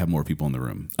more fun to have more people in the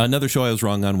room. Another show I was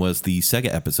wrong on was the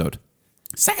Sega episode.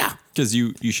 Sega! Because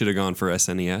you should have gone for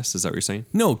SNES. Is that what you're saying?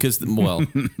 No, because no,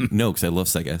 because I love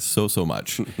Sega so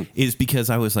much. Is because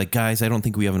I was like, guys, I don't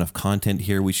think we have enough content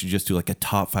here. We should just do like a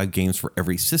top 5 games for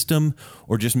every system,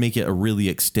 or just make it a really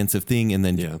extensive thing. And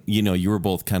then you were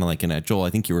both kind of like in that. Joel, I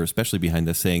think you were especially behind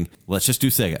this, saying, let's just do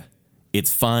Sega. It's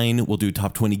fine. We'll do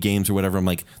top 20 games or whatever. I'm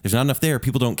like, there's not enough there.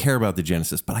 People don't care about the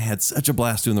Genesis. But I had such a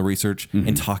blast doing the research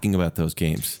and talking about those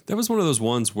games. That was one of those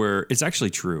ones where it's actually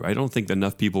true. I don't think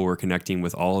enough people were connecting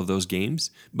with all of those games,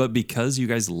 but because you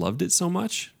guys loved it so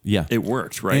much, Yeah. it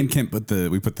worked, right? And Kent we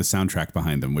put the soundtrack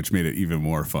behind them, which made it even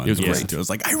more fun. It was to listen great. to. I was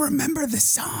like, I remember this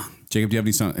song. Jacob, do you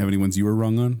have any ones you were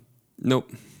wrong on?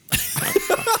 Nope.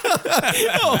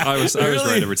 I was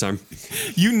right every time.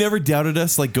 You never doubted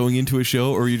us like going into a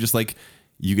show, or you just like,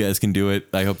 you guys can do it.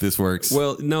 I hope this works.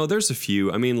 Well, no, there's a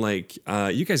few. I mean, like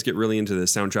you guys get really into the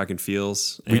soundtrack and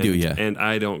feels. We do, yeah. And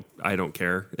I don't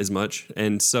care as much.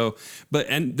 And so,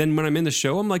 and then when I'm in the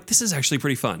show, I'm like, this is actually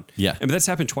pretty fun. Yeah. And that's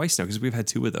happened twice now because we've had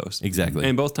 2 of those. Exactly.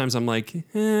 And both times I'm like,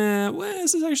 well,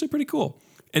 this is actually pretty cool.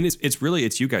 And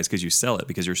it's you guys because you sell it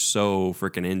because you're so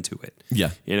freaking into it.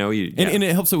 Yeah. You know, And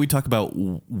it helps that we talk about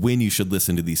when you should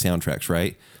listen to these soundtracks,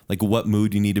 right? Like what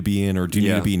mood you need to be in, or do you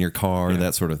need to be in your car,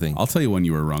 that sort of thing. I'll tell you one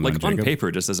you were wrong like on, on Jacob. paper,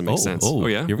 it just doesn't make sense. Oh,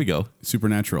 yeah. Here we go.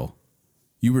 Supernatural.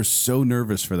 You were so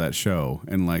nervous for that show,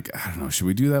 and like, I don't know, should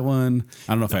we do that one?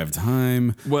 I don't know if I have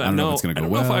time. Well, I don't know no, if it's going to I go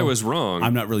don't know well. if I was wrong.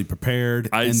 I'm not really prepared.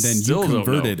 I and then still you don't know.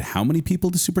 converted how many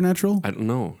people to Supernatural? I don't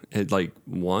know. Like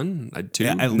 1, 2,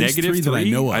 At least negative 3 that I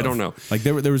know of. I don't know. Like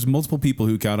there was multiple people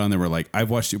who got on there were like, I've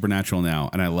watched Supernatural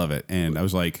now and I love it. And I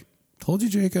was like, told you,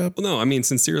 Jacob. Well, no, I mean,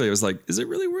 sincerely, I was like, is it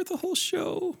really worth the whole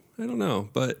show? I don't know.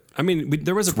 But I mean,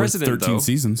 there was a Worth precedent 13 though.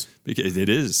 seasons. Because it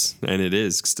is, and it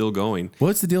is still going.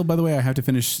 What's the deal, by the way? I have to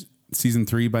finish season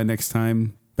 3 by next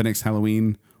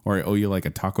Halloween, or I owe you like a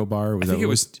taco bar. I think it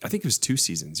was 2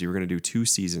 seasons. You were going to do 2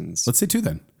 seasons. Let's say 2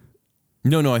 then.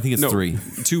 No, I think it's 3.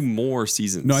 2 more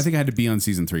seasons. No, I think I had to be on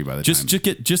season 3 by the time.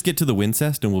 Just get to the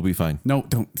Wincest and we'll be fine. No,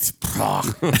 don't.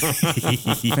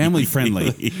 Family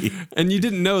friendly. And you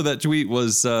didn't know that tweet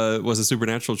was a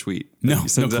Supernatural tweet. No, You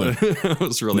sent no that. It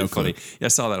was really No funny. clue. Yeah, I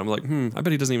saw that. I'm like, I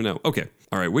bet he doesn't even know. Okay.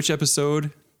 All right. Which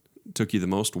episode took you the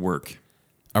most work?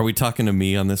 Are we talking to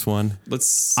me on this one?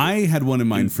 Let's. I had one in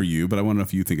mind for you, but I want to know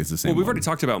if you think it's the same. Well, we've one. already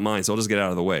talked about mine, so I'll just get out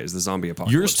of the way. It's the zombie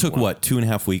apocalypse. Yours took one. what,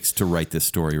 2.5 weeks to write this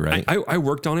story, right? I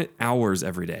worked on it hours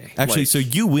every day. Actually, Like, so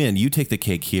you win. You take the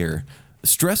cake here.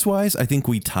 Stress-wise, I think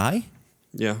we tie,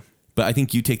 yeah. but I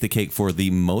think you take the cake for the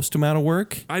most amount of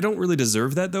work. I don't really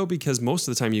deserve that though, because most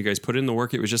of the time you guys put in the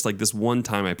work. It was just like this one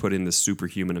time I put in this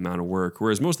superhuman amount of work,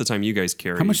 whereas most of the time you guys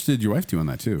carry How much did your wife do on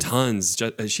that too? tons.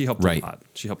 She helped Right. a lot.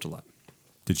 She helped a lot.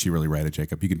 Did she really write it,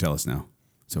 Jacob? You can tell us now.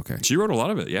 It's okay. She wrote a lot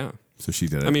of it. Yeah. So she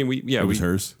did it. I mean, it was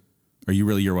hers. Are you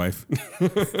really your wife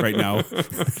right now?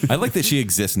 I like that she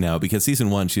exists now because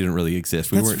season 1 she didn't really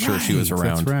exist. We weren't sure she was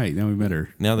around. That's right. Now we met her.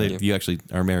 Now that you actually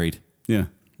are married. Yeah.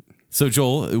 So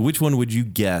Joel, which one would you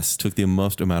guess took the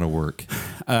most amount of work?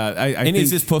 I And think,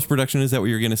 is this post-production? Is that what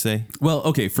you're going to say? well,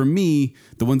 okay. For me,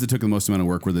 the ones that took the most amount of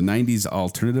work were the 90s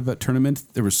alternative tournament.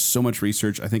 There was so much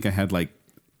research. I think I had like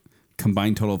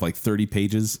combined total of like 30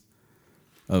 pages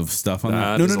of stuff on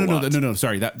that. That is a lot. No.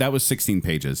 Sorry, that was 16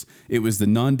 pages. It was the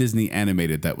non-Disney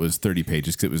animated that was 30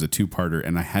 pages because it was a 2-parter,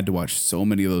 and I had to watch so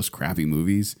many of those crappy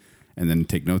movies and then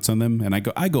take notes on them. And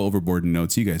I go overboard in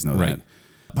notes. You guys know Right. that.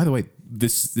 By the way,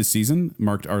 this season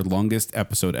marked our longest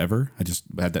episode ever. I just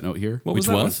had that note here. What Which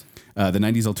that was? The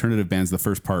 90s alternative bands. The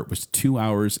first part was 2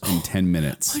 hours and 10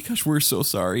 minutes. Oh my gosh, we're so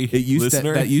sorry. It used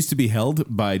Listener. that used to be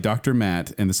held by Dr.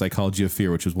 Matt and the Psychology of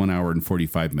Fear, which was 1 hour and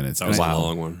 45 minutes. That was And a I-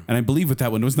 long one. And I believe with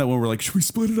that one, wasn't that one we're like, should we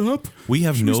split it up? We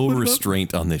have Should we no split it up?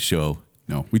 restraint on this show.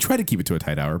 No, we try to keep it to a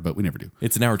tight hour, but we never do.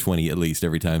 It's an hour 20 at least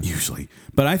every time. Usually.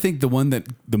 But I think the one that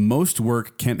the most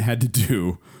work Kent had to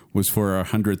do was for our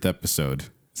 100th episode.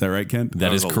 Is that right, Kent?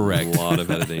 That is was correct. A lot of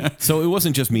editing. So it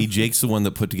wasn't just me. Jake's the one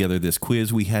that put together this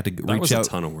quiz. We had to reach was a out.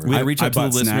 ton of work. We had I- to reach I out to the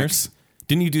bought listeners. snacks.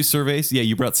 Didn't you do surveys? Yeah,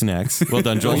 you brought snacks. Well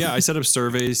done, Joel. Oh yeah, I set up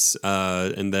surveys,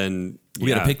 and then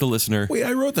We had to pick the listener. Wait,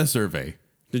 I wrote that survey.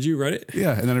 Did you write it?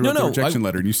 Yeah, and then I wrote the no, rejection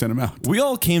letter, and you sent them out. We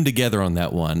all came together on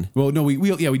that one. Well, no, we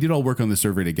did all work on the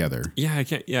survey together. Yeah, I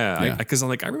can't. Yeah, because I'm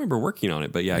like, I remember working on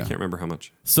it, but I can't remember how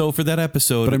much. So for that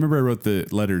episode, But I remember I wrote the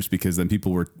letters because then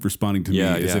people were responding to me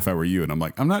as Yeah. if I were you, and I'm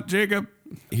like, I'm not Jacob.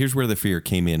 here's where the fear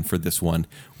came in for this one.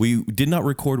 We did not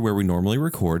record where we normally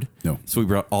record. No. So we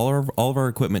brought all of our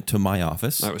equipment to my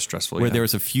office. That was stressful. Where yeah.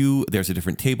 there's a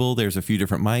different table, there's a few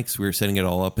different mics. We were setting it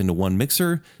all up into one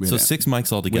mixer. So 6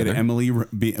 mics We altogether. had Emily.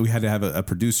 We had to have a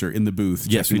producer in the booth.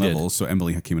 Yes, checking we did. levels, so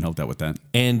Emily came and helped out with that.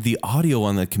 And the audio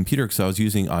on the computer, because I was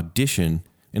using Audition,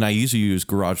 and I usually use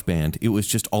GarageBand, it was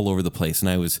just all over the place. And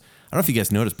I don't know if you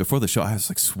guys noticed, before the show, I was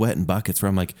like sweating buckets where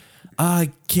I'm like,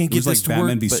 I can't It get was like this to Batman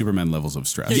work. v but- Superman levels of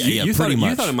stress. Yeah, you pretty thought, much.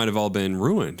 You thought it might have all been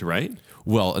ruined, right?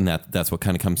 Well, and that's what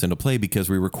kind of comes into play because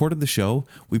we recorded the show.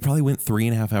 We probably went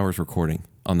 3.5 hours recording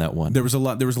on that one. There was a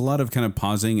lot of kind of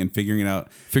pausing and figuring out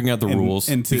The rules.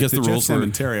 And to, because to the Jeff, rules Sam, were,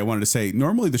 and Terry, I wanted to say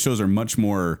normally the shows are much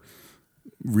more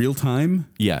real time.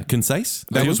 concise.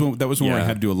 That was when I Yeah.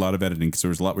 had to do a lot of editing because there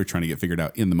was a lot we were trying to get figured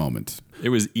out in the moment. It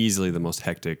was easily the most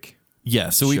hectic. Yeah,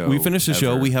 so we show finished the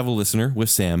show. ever. We have a listener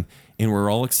with Sam, and we're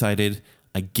all excited.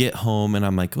 I get home, and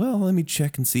I'm like, well, let me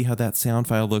check and see how that sound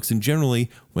file looks. And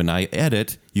generally, when I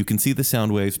edit, you can see the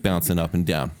sound waves bouncing up and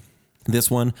down.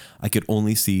 This one, I could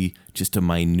only see just a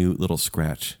minute little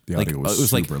scratch. The audio was it was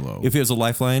super like, low. if it was a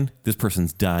lifeline, this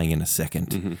person's dying in a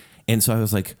second. And so I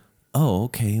was like, oh,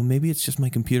 okay, maybe it's just my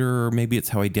computer, or maybe it's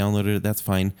how I downloaded it. That's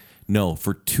fine. No,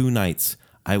 for 2 nights,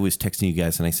 I was texting you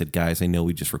guys and I said, guys, I know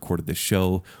we just recorded this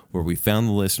show where we found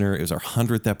the listener. It was our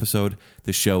 100th episode.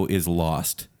 The show is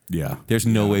lost. Yeah, There's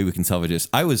no way we can salvage this.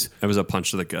 I was It was a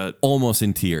punch to the gut. almost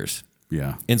in tears.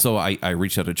 yeah. And so I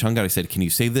reached out to Chungat. I said, can you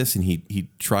save this? And he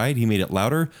tried. He made it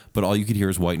louder, but all you could hear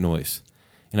is white noise.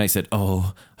 And I said,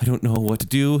 oh, I don't know what to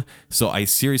do. So I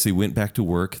seriously went back to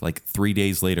work like 3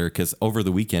 days later because over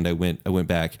the weekend I went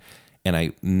back and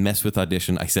I messed with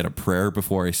Audition. I said a prayer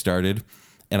before I started.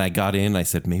 And I got in. I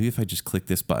said, maybe if I just click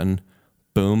this button,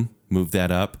 boom, move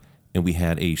that up. And we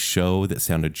had a show that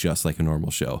sounded just like a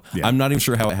normal show. Yeah. I'm not even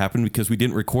sure how it happened because we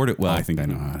didn't record it well. I think I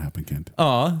know how it happened, Kent.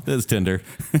 Aw, that's tender.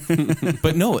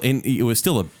 But no, and it was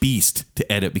still a beast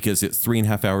to edit because it's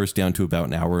 3.5 hours down to about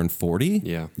 1:40.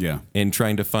 Yeah. Yeah. And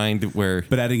trying to find where.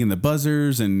 But adding in the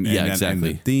buzzers and Yeah, and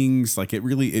exactly. the things like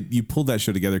you pulled that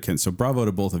show together, Kent. So bravo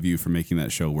to both of you for making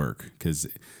that show work because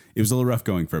it was a little rough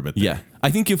going for a bit. There. Yeah.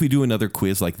 I think if we do another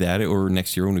quiz like that or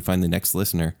next year when we find the next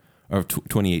listener of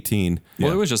 2018.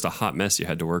 Well, it was just a hot mess you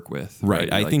had to work with. Right.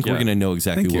 I think we're going to know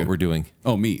exactly Thank what you. we're doing.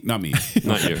 Oh, me, not me.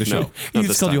 Not you. The show. No, He not just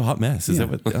this called you a time. hot mess. Is that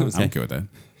what? Oh, okay. I'm okay with that.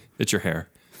 It's your hair.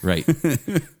 Right.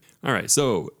 All right.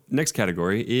 So next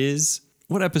category is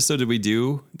what episode did we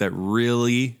do that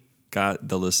really got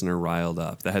the listener riled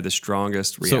up, that had the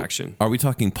strongest reaction? So are we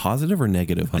talking positive or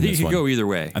negative on I think this it could one? go either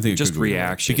way. I think it just could go either way.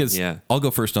 reaction. Because yeah. I'll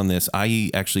go first on this.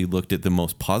 I actually looked at the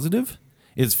most positive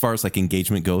as far as like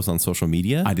engagement goes on social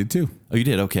media. I did too. Oh, you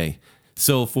did? Okay.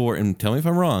 So and tell me if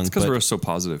I'm wrong. Because but we're so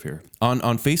positive here. on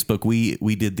Facebook,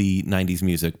 we did the 90s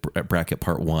music bracket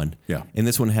part 1. Yeah. And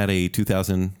this one had a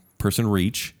 2,000 person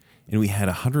reach, and we had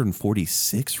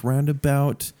 146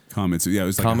 roundabout. Comments. Yeah, it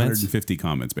was like Comments? 150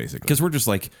 comments basically. Because we're just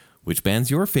like, which band's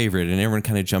your favorite? And everyone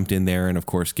kind of jumped in there and, of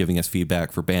course, giving us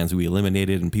feedback for bands we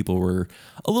eliminated. And people were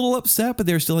a little upset, but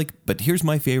they're still like, but here's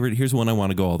my favorite. Here's one I want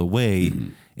to go all the way. Mm-hmm.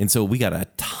 And so we got a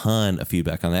ton of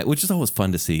feedback on that, which is always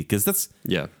fun to see because that's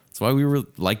why we were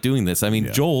like doing this. I mean,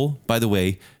 Yeah. Joel, by the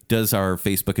way, does our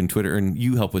Facebook and Twitter, and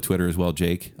you help with Twitter as well,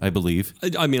 Jake, I believe.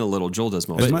 I mean, a little. Joel does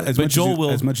most. As, of it. as but much Joel as, will-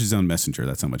 as much as he's on Messenger,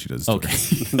 that's how much he does. Okay.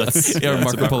 That's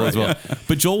Marco about Polo right, as well.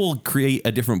 But Joel will create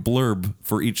a different blurb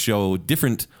for each show,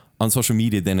 different on social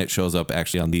media than it shows up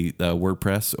actually on the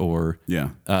WordPress or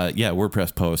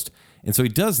WordPress post. And so he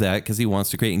does that because he wants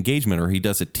to create engagement, or he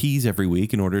does a tease every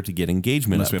week in order to get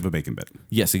engagement Unless up. we have a bacon bit.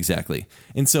 Yes, exactly.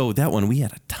 And so that one, we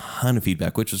had a ton of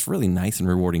feedback, which was really nice and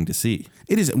rewarding to see.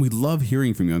 It is, and we love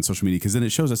hearing from you on social media because then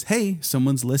it shows us, hey,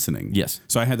 someone's listening. Yes.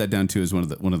 So I had that down too as one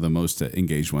of the most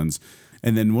engaged ones.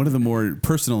 And then one of the more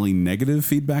personally negative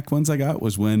feedback ones I got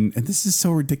was when, and this is so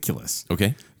ridiculous.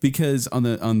 Okay. Because on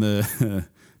the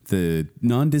the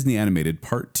non-Disney animated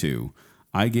part 2,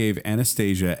 I gave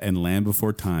Anastasia and Land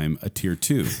Before Time a tier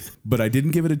 2, but I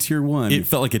didn't give it a tier 1. It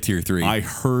felt like a tier 3. I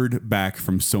heard back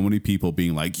from so many people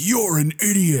being like, "You're an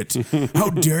idiot! How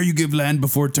dare you give Land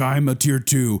Before Time a tier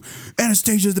 2?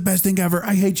 Anastasia's the best thing ever.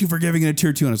 I hate you for giving it a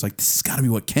tier 2." And I was like, "This has got to be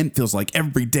what Kent feels like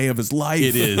every day of his life."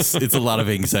 It is. It's a lot of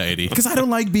anxiety. Because I don't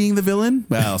like being the villain.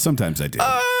 Well, sometimes I do.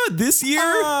 This year?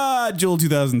 Joel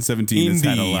 2017 has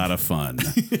had a Indeed. lot of fun.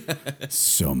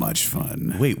 So much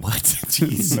fun. Wait, what?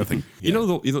 Jeez. Nothing. You know,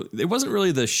 it wasn't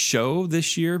really the show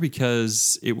this year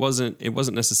because it wasn't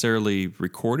necessarily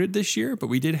recorded this year, but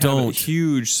we did have a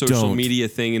huge social media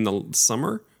thing in the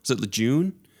summer. Was it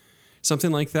June?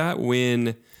 Something like that,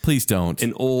 when Please don't.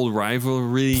 an old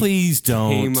rivalry Please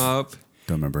don't. came up.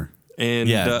 Don't remember. And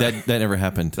Yeah, that never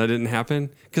happened. that didn't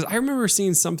happen. Because I remember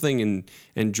seeing something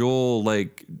and Joel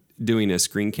like doing a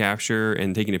screen capture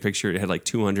and taking a picture. It had like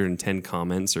 210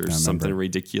 comments or something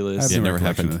ridiculous. I have never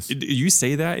recollection happened. of this. You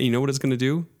say that, and you know what it's going to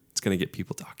do? It's going to get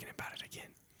people talking about it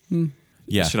again.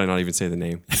 Yeah. Should I not even say the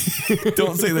name?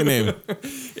 Don't say the name.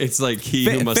 It's like he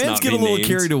who must Fans not get be a little named.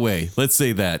 carried away. Let's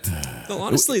say that. No,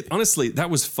 honestly, that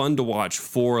was fun to watch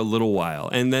for a little while,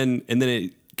 and then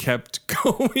it kept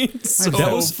going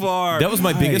so far. That was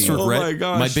my biggest Oh regret. my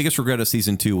gosh. My biggest regret of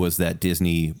season 2 was that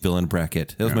Disney villain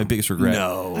bracket. That was my biggest regret.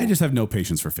 No. I just have no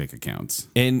patience for fake accounts.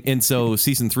 And so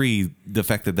season 3, the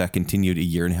fact that continued a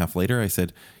year and a half later, I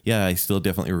said, yeah, I still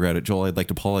definitely regret it. Joel, I'd like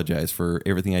to apologize for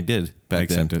everything I did back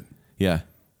then. accept it. Yeah.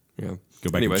 Yeah. Go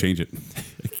back and change it.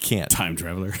 I can't. Time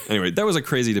traveler. Anyway, that was a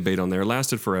crazy debate on there. It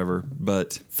lasted forever,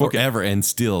 but Forever and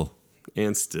still.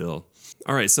 and still.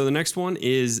 All right, so the next one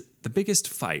is the biggest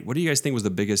fight. What do you guys think was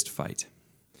the biggest fight?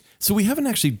 So we haven't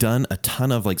actually done a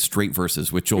ton of like straight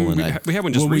verses with Joel and I. We have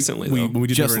one just recently, though. We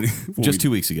did Just- already- just 2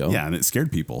 weeks ago. Yeah, and it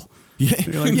scared people. Yeah,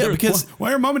 They're like, yeah, because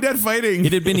why are mom and dad fighting?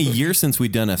 it had been a year since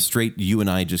we'd done a straight you and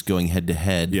I just going head to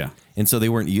head. Yeah. And so they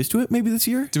weren't used to it maybe this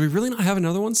year. Do we really not have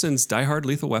another one since Die Hard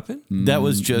Lethal Weapon? That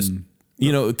was just,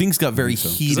 things got very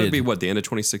Because heated. that'd be what, the end of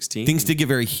 2016? Things did get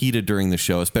very heated during the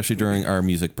show, especially during our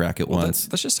music bracket once.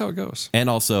 That's just how it goes. And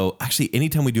also, actually,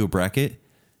 anytime we do a bracket,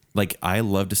 like I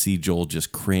love to see Joel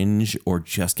just cringe or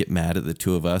just get mad at the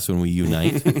two of us when we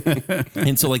unite.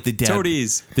 And so, like the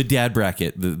Toadies. dad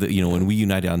bracket, when we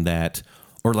united on that,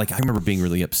 or like I remember being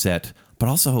really upset. But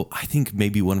also, I think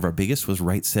maybe one of our biggest was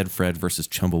Right Said Fred versus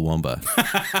Chumbawamba.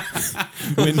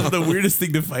 the weirdest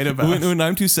thing to fight about. When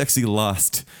I'm Too Sexy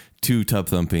lost to Tub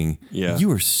Thumping, Yeah. you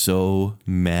were so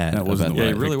mad That wasn't about the Yeah,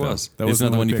 one it I really picked, though. was. That Isn't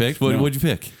that the one you picked? No. What'd you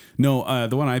pick? No,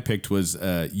 the one I picked was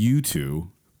you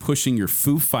two pushing your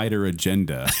Foo Fighter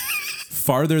agenda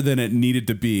farther than it needed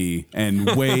to be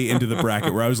and way into the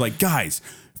bracket where I was like, guys,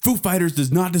 Foo Fighters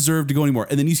does not deserve to go anymore.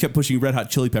 And then you kept pushing Red Hot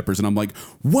Chili Peppers, and I'm like,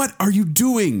 what are you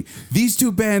doing? These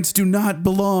two bands do not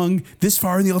belong this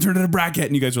far in the alternative bracket.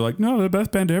 And you guys are like, no, they're the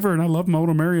best band ever, and I love them. I want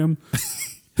to marry them.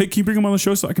 Hey, can you bring them on the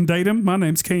show so I can date him? My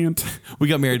name's Kant. We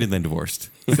got married and then divorced.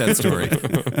 Sad story.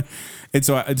 And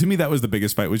so to me, that was the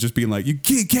biggest fight, was just being like, you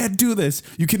can't do this.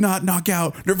 You cannot knock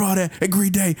out Nirvana and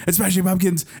Green Day and Smashing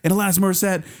Pumpkins and Alanis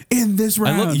Morissette in this I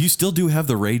round. love you still do have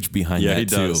the rage behind Yeah, that he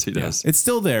does. too. He does. It's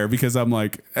still there because I'm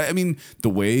like, I mean, the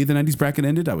way the 90s bracket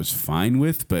ended, I was fine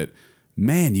with, but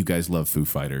man, you guys love Foo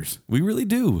Fighters. We really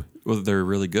do. Well, they're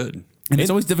really good. And it's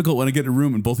always difficult when I get in a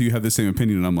room and both of you have the same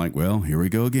opinion, and I'm like, well, here we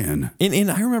go again. And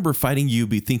I remember fighting you,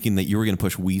 be thinking that you were going to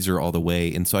push Weezer all the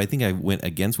way, and so I think I went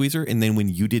against Weezer. And then when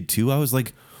you did too, I was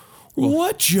like,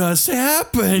 "What just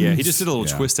happened?" Yeah, he just did a little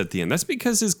Yeah. twist at the end. That's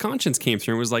because his conscience came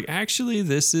through and was like, actually,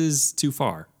 this is too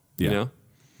far. Yeah. You know?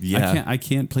 yeah. I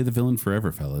can't play the villain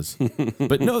forever, fellas.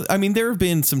 But no, I mean there have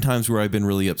been some times where I've been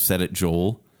really upset at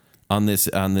Joel on this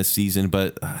season,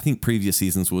 but I think previous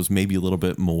seasons was maybe a little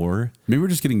bit more. Maybe we're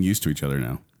just getting used to each other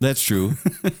now. That's true.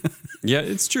 Yeah,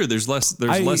 it's true. There's less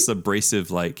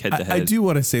abrasive like head to I head. do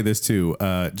want to say this too,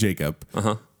 Jacob.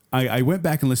 Uh-huh. I went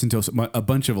back and listened to a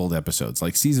bunch of old episodes,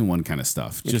 like season 1 kind of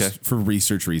stuff, just Okay. for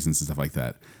research reasons and stuff like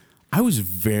that. I was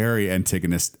very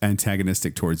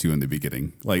antagonistic towards you in the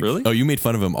beginning. Like, Really? Oh, you made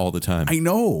fun of him all the time. I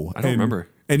know. I don't remember.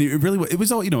 And it really, it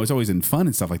was all, it was always in fun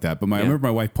and stuff like that. But I remember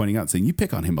my wife pointing out, saying, you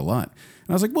pick on him a lot. And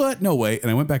I was like, what? No way. And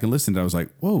I went back and listened. And I was like,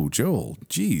 whoa, Joel,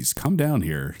 geez, calm down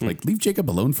here. Like, leave Jacob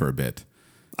alone for a bit.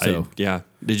 So, Yeah.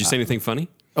 Did you say anything funny?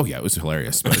 oh yeah, it was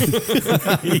hilarious. But,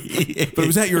 but it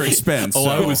was at your expense. Oh,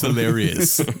 I so- was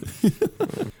hilarious.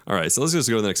 All right, so let's just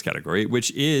go to the next category,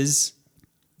 which is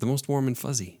the most warm and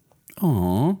fuzzy.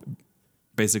 Aw.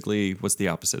 Basically, what's the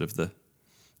opposite of the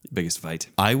biggest fight?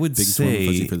 I would Biggest warm and say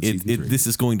fuzzy for the season 3. this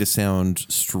is going to sound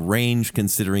strange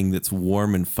considering that's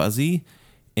warm and fuzzy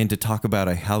and to talk about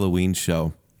a Halloween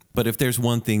show. But if there's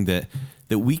one thing that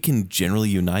we can generally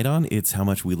unite on, it's how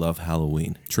much we love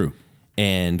Halloween. True.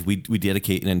 And we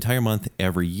dedicate an entire month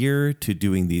every year to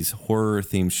doing these horror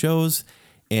themed shows.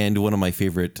 And one of my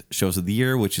favorite shows of the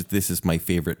year, this is my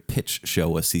favorite Pitch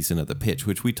show, A Season of the Pitch,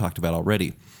 which we talked about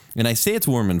already. And I say it's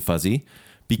warm and fuzzy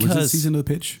because Was it Season of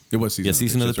the Pitch? It was Season yeah, of the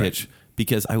Season Pitch. of the that's Pitch,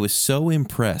 because I was so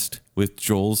impressed with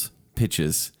Joel's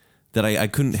pitches that I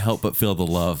couldn't help but feel the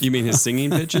love. You mean his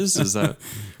singing pitches? Is that,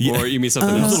 or you mean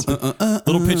something else?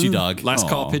 Little pitchy dog. Last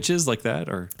call pitches like that,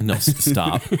 or No,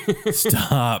 stop.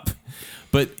 Stop.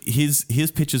 But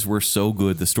his pitches were so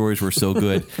good, the stories were so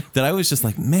good that I was just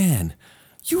like, man,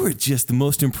 you are just the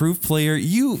most improved player.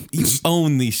 You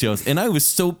own these shows, and I was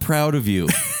so proud of you.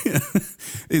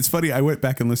 It's funny. I went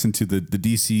back and listened to the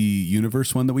DC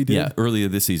Universe one that we did. Yeah, earlier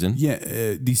this season. Yeah,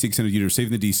 DC Extended Universe,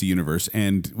 Saving the DC Universe,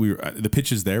 and we were the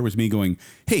pitches there was me going,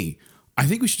 "Hey, I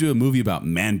think we should do a movie about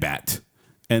Man-Bat,"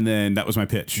 and then that was my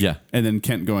pitch. Yeah, and then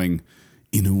Kent going,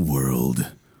 "In a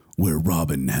world where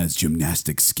Robin has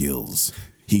gymnastic skills,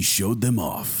 he showed them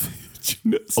off."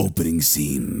 Opening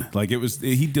scene, like it was.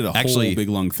 He did a whole big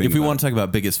long thing. If we about want to talk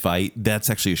about biggest fight, that's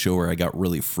actually a show where I got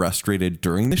really frustrated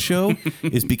during the show,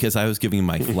 is because I was giving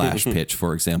my flash pitch,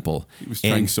 for example. He was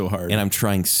trying so hard, and I'm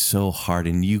trying so hard.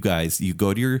 And you guys, you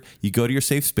go to your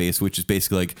safe space, which is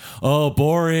basically like, oh,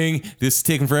 boring. This is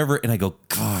taking forever. And I go,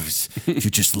 gosh,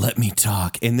 you just let me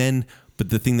talk. And then, but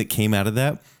the thing that came out of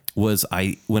that was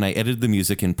when I edited the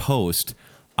music in post,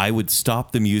 I would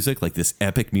stop the music, like this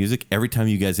epic music, every time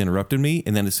you guys interrupted me.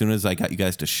 And then as soon as I got you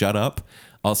guys to shut up,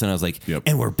 all of a sudden I was like,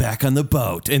 and we're back on the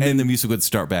boat. And then the music would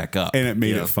start back up. And it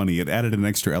made it funny. It added an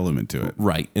extra element to it.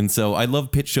 Right. And so I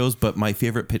love pitch shows, but my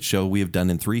favorite pitch show we have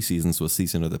done in 3 seasons was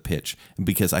Season of the Pitch.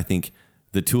 Because I think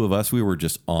the two of us, we were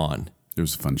just on. It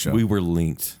was a fun show. We were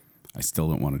linked. I still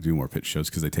don't want to do more pitch shows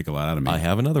because they take a lot out of me. I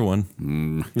have another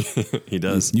one. He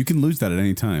does. You can lose that at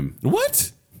any time.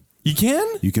 What? You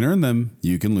can? You can earn them.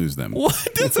 You can lose them. What?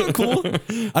 That's so cool.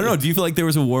 I don't know. Do you feel like there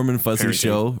was a warm and fuzzy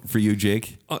show for you,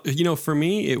 Jake? For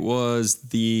me, it was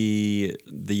the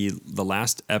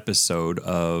last episode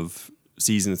of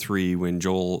season 3 when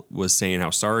Joel was saying how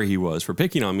sorry he was for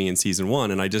picking on me in season 1,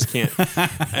 and I just can't.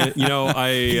 I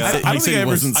don't think I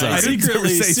wasn't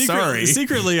sorry.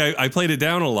 Secretly, I played it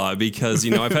down a lot because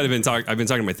I've been talking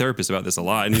to my therapist about this a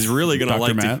lot, and he's really going to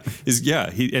like Matt? he's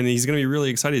going to be really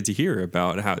excited to hear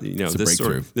about how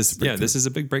this is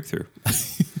a big breakthrough.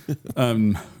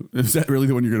 Is that really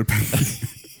the one you're going to pick?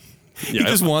 He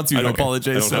just wants you to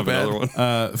apologize so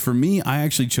bad. For me, I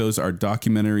actually chose our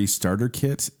documentary starter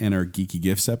kit and our Geeky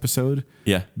Gifts episode.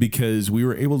 Yeah. Because we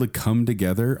were able to come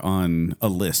together on a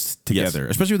list together,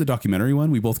 especially with the documentary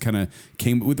one. We both kind of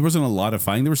came, there wasn't a lot of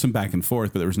fighting. There was some back and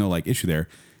forth, but there was no issue there.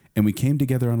 And we came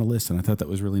together on a list, and I thought that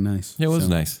was really nice. Yeah, it was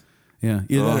nice. Yeah.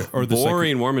 Or the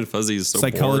boring, warm and fuzzy is so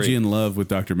Psychology boring. and Love with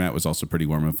Dr. Matt was also pretty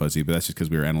warm and fuzzy, but that's just because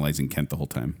we were analyzing Kent the whole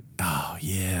time. Oh,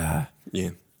 yeah.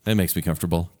 Yeah. That makes me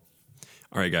comfortable.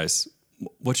 All right, guys.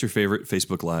 What's your favorite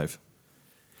Facebook Live?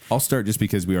 I'll start just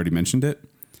because we already mentioned it.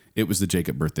 It was the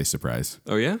Jacob birthday surprise.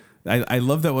 Oh, yeah? I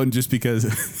love that one just because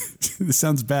this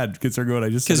sounds bad considering what I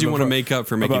just said. Because you want to make up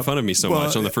for making fun of me so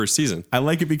much on the first season. I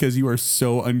like it because you are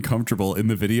so uncomfortable in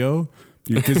the video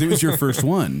because it was your first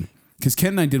one. Because Ken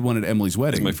and I did one at Emily's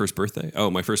wedding. It was my first birthday.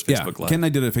 Oh, my first Facebook Live. Ken and I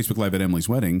did a Facebook Live at Emily's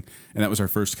wedding, and that was our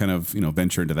first kind of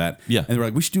venture into that. Yeah, and they were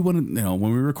like, we should do one when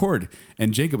we record.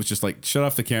 And Jacob was just like, shut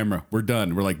off the camera, we're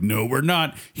done. We're like, no, we're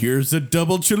not. Here's a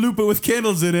double chalupa with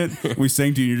candles in it. We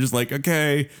sang to you. You're just like,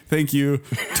 okay, thank you.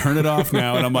 Turn it off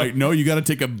now. And I'm like, no, you got to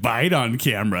take a bite on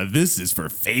camera. This is for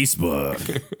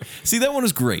Facebook. See, that one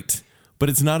was great. But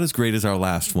it's not as great as our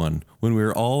last one when we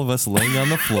were all of us laying on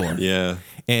the floor. Yeah.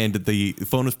 And the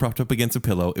phone was propped up against a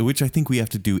pillow, which I think we have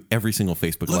to do every single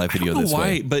Facebook Live video this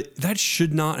way. But that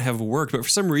should not have worked. But for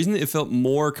some reason, it felt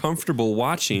more comfortable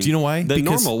watching. Do you know why? Than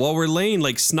normal. While we're laying,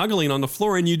 snuggling on the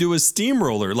floor, and you do a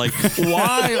steamroller. Why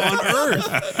on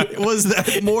earth was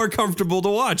that more comfortable to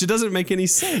watch? It doesn't make any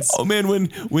sense. Oh man,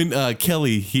 when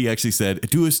Kelly, he actually said,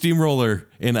 "Do a steamroller,"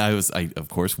 and I of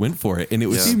course went for it, and it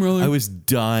was steamroller. I was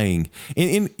dying.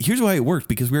 And here's why it worked,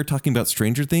 because we were talking about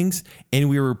Stranger Things, and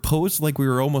we were posed like we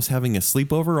were almost having a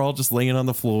sleepover, all just laying on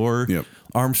the floor,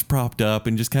 arms propped up,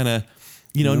 and just kind of,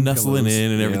 nuzzling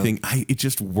in and everything. It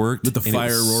just worked. With the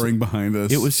fire roaring behind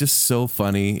us. It was just so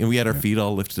funny. And we had our feet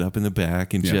all lifted up in the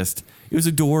back, and it was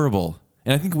adorable.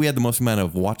 And I think we had the most amount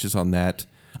of watches on that.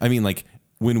 I mean,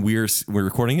 when we're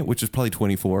recording it, which is probably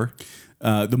 24.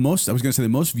 The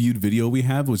most viewed video we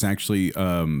have was actually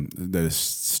the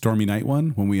Stormy Night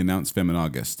one when we announced Femme in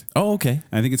August. Oh, okay.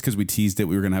 I think it's because we teased it.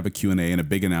 We were going to have a Q&A and a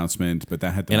big announcement, but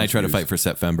that had the I tried to fight for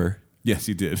September. Yes,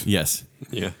 you did. Yes.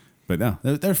 Yeah. But no,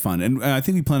 they're fun. And I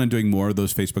think we plan on doing more of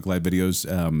those Facebook Live videos,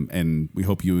 and we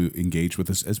hope you engage with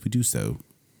us as we do so.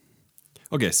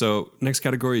 Okay, so next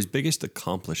category is biggest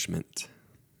accomplishment.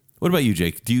 What about you,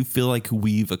 Jake? Do you feel like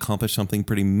we've accomplished something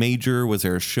pretty major? Was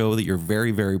there a show that you're very,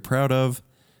 very proud of?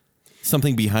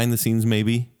 Something behind the scenes,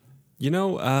 maybe?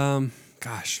 I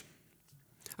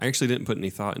actually didn't put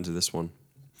any thought into this one.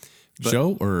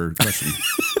 Show or question?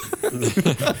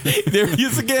 There he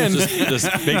is again. just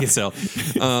bacon sale.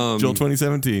 Joel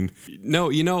 2017.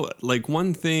 No, like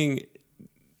one thing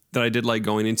that I did like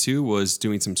going into was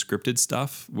doing some scripted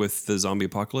stuff with the zombie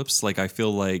apocalypse. Like I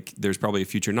feel like there's probably a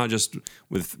future, not just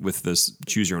with this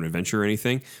choose your own adventure or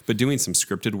anything, but doing some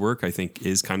scripted work I think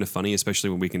is kind of funny, especially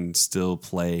when we can still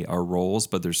play our roles,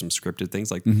 but there's some scripted things.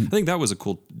 Like I think that was a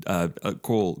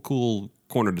cool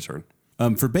corner to turn.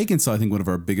 For Bacon Cell, I think one of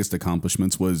our biggest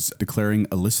accomplishments was declaring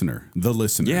the listener.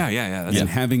 Yeah. That's And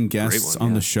having guests one,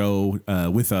 on the show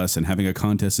with us and having a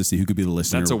contest to see who could be the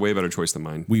listener. That's a way better choice than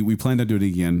mine. We plan to do it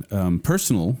again.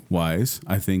 Personal wise,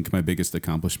 I think my biggest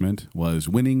accomplishment was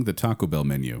winning the Taco Bell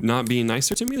menu. Not being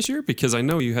nicer to me this year because I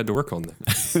know you had to work on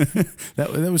that.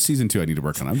 That was season 2. I need to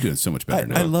work on. I'm doing so much better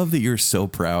now. I love that you're so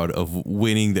proud of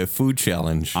winning the food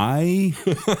challenge. I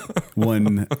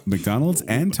won McDonald's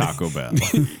and Taco Bell.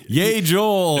 Yay,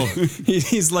 Joel.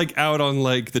 He's like out on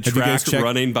like the Have you guys track checked-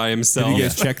 running by himself. Have you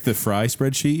guys checked the fry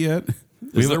spreadsheet yet?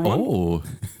 Is there one? Oh,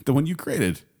 The one you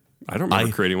created? I don't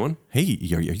remember creating one. hey,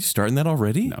 are you starting that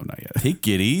already? No, not yet. Take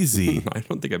it easy. I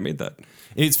don't think I made that.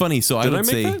 It's funny. So Did I would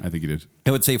make say, that? I think you did.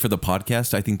 I would say for the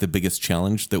podcast, I think the biggest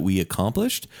challenge that we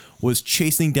accomplished was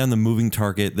chasing down the moving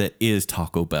target that is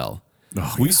Taco Bell.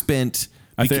 Oh, we yeah. spent.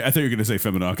 I thought you were going to say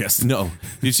Feminaugus. No,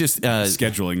 it's just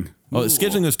Scheduling. Oh,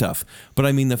 scheduling was tough, but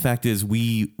I mean, the fact is,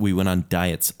 we went on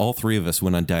diets. All three of us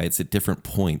went on diets at different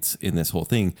points in this whole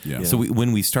thing. Yeah. So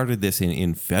when we started this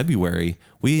in February,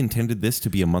 we intended this to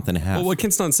be a month and a half. Well, what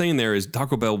Kent's not saying there is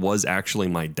Taco Bell was actually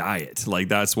my diet. Like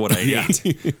that's what I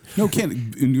ate. No,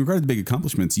 Ken, in regard to the big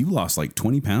accomplishments, you lost like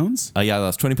 20 pounds? Yeah, I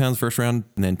lost 20 pounds first round,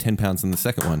 and then 10 pounds in the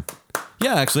second one.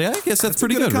 Yeah, actually, I guess that's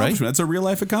pretty a good good, right? accomplishment. That's a real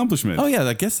life accomplishment. Oh yeah,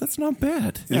 I guess that's not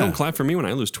bad. You don't clap for me when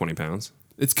I lose 20 pounds.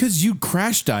 It's because you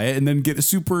crash diet and then get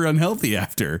super unhealthy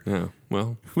after. Yeah.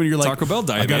 Well, When you're like, Taco Bell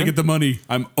diet, I gotta man. get the money.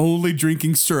 I'm only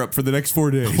drinking syrup for the next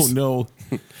 4 days. Oh no.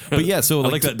 But yeah, so I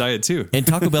like that diet too. And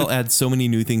Taco Bell adds so many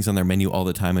new things on their menu all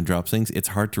the time and drops things. It's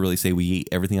hard to really say we eat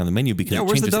everything on the menu because Yeah, it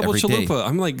where's the changes double every day. chalupa?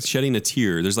 I'm like shedding a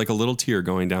tear. There's like a little tear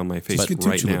going down my face Just get 2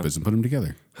 right now. chalupas and put them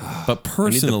together. But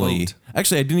personally, boat.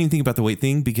 actually, I didn't even think about the weight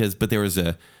thing but there was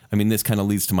this kind of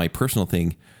leads to my personal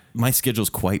thing. My schedule's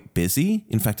quite busy.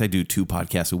 In fact, I do 2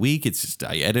 podcasts a week. It's just,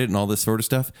 I edit and all this sort of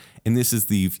stuff. And this is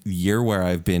the year where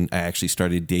I actually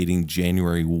started dating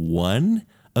January 1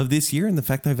 of this year. And the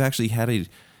fact that I've actually had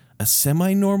a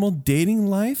semi-normal dating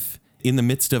life in the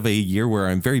midst of a year where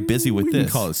I'm very busy with We this.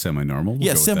 can call it semi-normal. We'll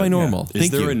Yeah, go with that, semi-normal. Is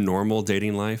Thank there you. a normal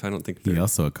dating life? I don't think He there.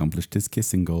 also accomplished his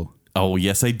kissing goal. Oh,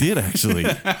 yes, I did actually.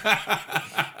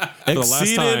 The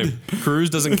last time, cruise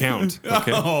doesn't count.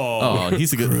 Okay. Oh,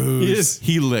 he's a good.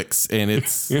 He licks, and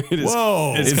it's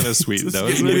Whoa. It's kind of sweet though.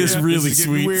 Isn't it it? is really This is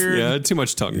getting sweet. weird. Yeah, too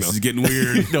much tongue This though. is getting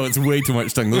weird. No, it's way too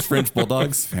much tongue. Those French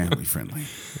bulldogs, Family friendly.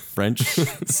 French,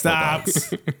 Stop.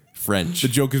 French. The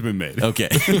joke has been made. Okay,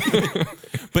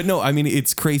 but no, I mean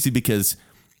it's crazy because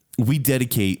we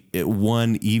dedicate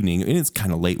one evening, and it's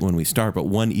kind of late when we start, but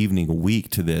one evening a week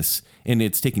to this, and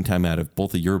it's taking time out of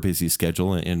both of your busy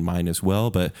schedule and mine as well.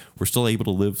 But we're still able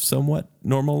to live somewhat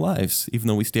normal lives, even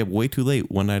though we stay up way too late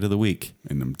one night of the week.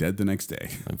 And I'm dead the next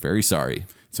day. I'm very sorry.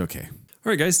 It's okay. All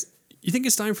right, guys. You think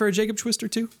it's time for a Jacob twist or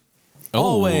two?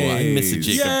 Always, I miss a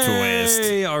Jacob twist.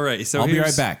 Yay! All right, so I'll be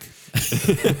here's- right back.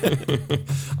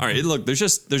 All right, look, there's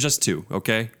just 2.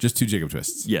 Okay. Just 2 Jacob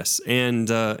twists. Yes, and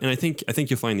I think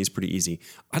you'll find these pretty easy.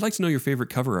 I'd like to know your favorite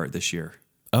cover art this year.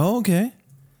 Oh, okay.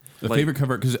 The favorite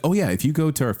cover, because, if you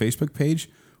go to our Facebook page,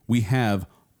 we have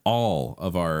all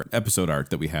of our episode art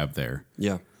that we have there.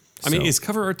 Yeah. I mean, So- is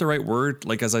cover art the right word?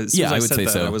 Like, as as Yeah, soon I as would said say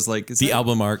that, so. I was like, is The that-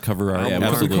 album art, cover art, Album Yeah,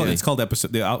 art. absolutely. it's called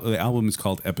episode. The album is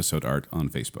called Episode Art on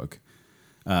Facebook.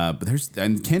 But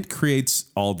Kent creates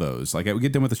all those. Like, we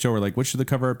get done with the show, we're like, what should the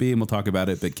cover art be? And we'll talk about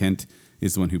it. But Kent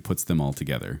is the one who puts them all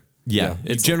together. Yeah,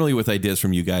 it's generally with ideas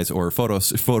from you guys or photo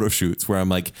shoots where I'm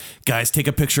like, guys, take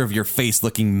a picture of your face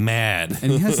looking mad.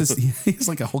 And he has this. He has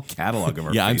like a whole catalog of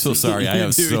our. Yeah, I'm so faces. sorry. I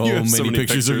have Dude, so you have many so many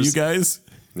pictures of you pictures. guys.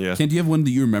 Yeah. Kent, do you have one that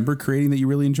you remember creating that you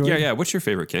really enjoyed? Yeah. What's your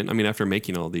favorite, Kent? I mean, after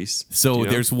making all these. So do you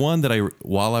know? there's one that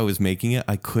while I was making it,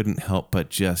 I couldn't help but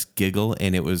just giggle,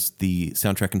 and it was the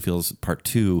Soundtrack and Feels Part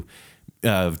 2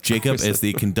 of Jacob as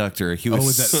the conductor. He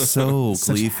was is that so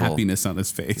Such gleeful. happiness on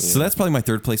his face. So that's probably my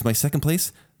third place. My second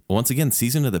place, once again,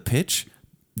 Season of the Pitch.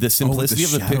 The simplicity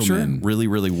of the Shadow picture Man. really,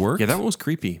 really worked. Yeah, that one was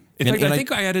creepy. In And- fact, and I I-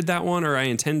 think I added that one, or I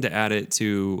intend to add it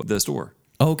to the store.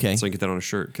 Oh, okay. So I can get that on a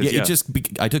shirt. 'Cause, Yeah,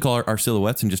 I took all our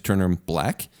silhouettes and just turned them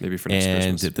black. Maybe for next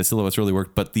and Christmas. the silhouettes really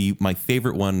worked. But my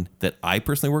favorite one that I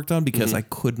personally worked on because I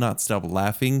could not stop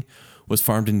laughing was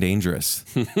Farmed and Dangerous.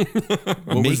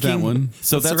 What was that one?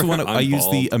 So that's the one I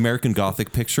used the American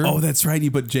Gothic picture. Oh, that's right.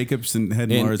 You put Jacob's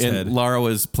head in Laura's head. Lara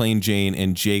was playing Jane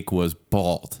and Jake was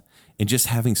bald. And just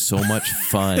having so much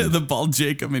fun. The bald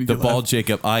Jacob. And the bald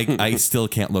Jacob. I still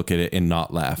can't look at it and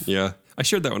not laugh. Yeah. I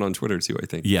shared that one on Twitter too, I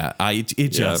think. Yeah, it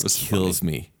just kills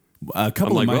me. A couple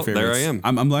I'm of like, my well, favorites. there I am.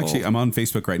 I'm actually I'm on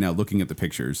Facebook right now looking at the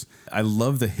pictures. I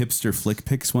love the hipster flick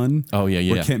pics one. Oh,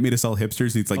 yeah. Where Kent made us all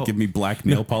hipsters. He's like, give me black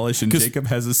nail polish, and Jacob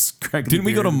has a scraggly Didn't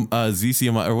we go to beard.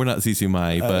 ZCMI, or we're not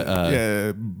ZCMI,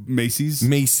 but Macy's?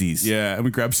 Macy's. Yeah, and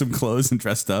we grabbed some clothes and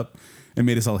dressed up and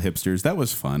made us all hipsters. That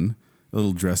was fun. A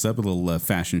little dress up, a little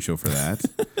fashion show for that.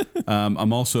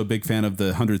 I'm also a big fan of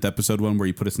the 100th episode one where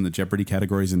you put us in the Jeopardy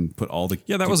categories and put all the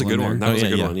Yeah, that was a people good in one. there. That was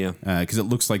a good one, yeah. Because it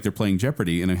looks like they're playing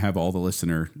Jeopardy, and I have all the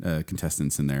listener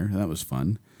contestants in there. That was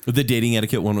fun. The dating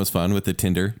etiquette one was fun with the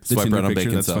Tinder. The Swipe Tinder right on picture,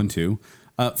 Bacon that's Cell. fun too.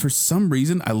 For some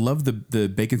reason, I love the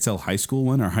Bacon Cell High School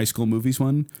one, our high school movies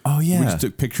one. Oh, yeah. We just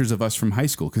took pictures of us from high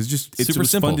school because it Super was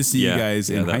simple. fun to see Yeah. you guys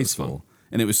Yeah, in that high was fun. school,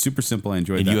 and it was super simple. I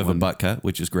enjoyed And that you have one. a butt cut,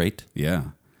 which is great. Yeah.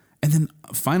 And then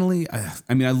finally,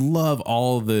 I mean, I love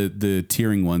all the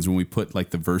tiering ones when we put like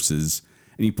the verses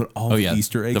and you put all the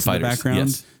Easter eggs the in the fighters, background.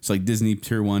 yes. So like Disney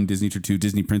tier 1, Disney tier 2,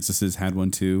 Disney Princesses had one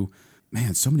too.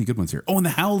 Man, so many good ones here. Oh, and the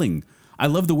Howling. I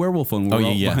love the werewolf one. Where we're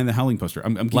all behind the Howling poster.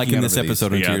 I'm Like geeking in out this over these.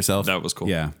 episode Unto Yeah, Yourself. that was cool.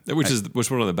 Yeah. Which is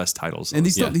one of the best titles. And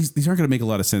these Yeah. these aren't going to make a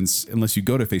lot of sense unless you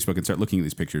go to Facebook and start looking at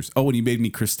these pictures. Oh, and you made me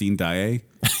Christine Daae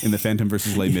in the Phantom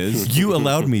versus Les Mis. You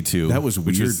allowed me to. That was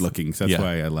which weird is- looking. So that's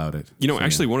why I allowed it. You know, So,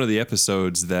 actually, one of the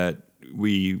episodes that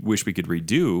we wish we could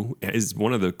redo is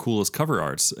one of the coolest cover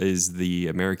arts is the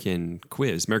American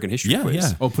history Yeah, quiz.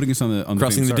 yeah. Oh, putting us on the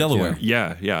Crossing famous the arc, Delaware.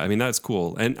 Yeah. I mean, that's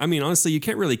cool. And I mean, honestly, you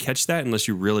can't really catch that unless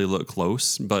you really look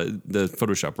close, but the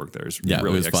Photoshop work there is Yeah, it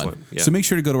really was fun. excellent. Yeah. So make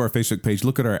sure to go to our Facebook page,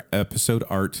 look at our episode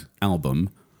art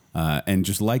album, and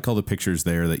just like all the pictures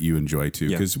there that you enjoy too.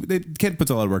 Yeah. Because Kent puts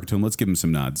a lot of work into them. Let's give him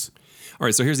some nods. All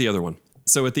right, so here's the other one.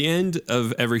 So at the end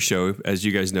of every show, as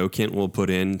you guys know, Kent will put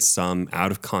in some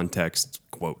out of context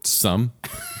quotes. Some.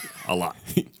 A lot.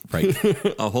 Right.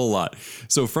 A whole lot.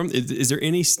 So is there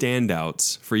any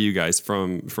standouts for you guys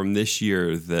from this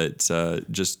year that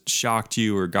just shocked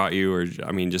you or got you, or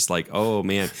I mean just like, oh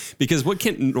man, because what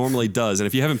Kent normally does, and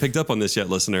if you haven't picked up on this yet,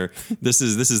 listener, this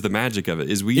is the magic of it,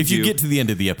 is If you get to the end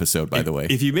of the episode, by the way.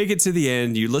 if you make it to the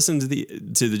end, you listen to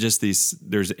the just these.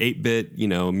 There's 8-bit,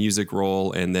 music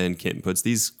roll, and then Kent puts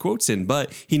these quotes in.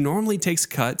 But he normally takes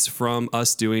cuts from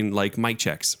us doing like mic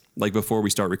checks, like before we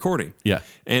start recording. Yeah.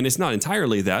 And it's not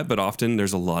entirely that, but often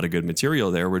there's a lot of good material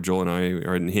there where Joel and I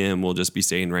and him will just be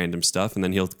saying random stuff, and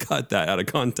then he'll cut that out of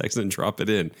context and drop it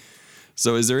in.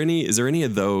 So is there any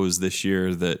of those this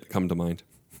year that come to mind?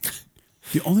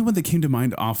 The only one that came to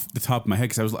mind off the top of my head,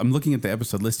 because I'm looking at the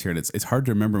episode list here, and it's hard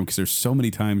to remember because there's so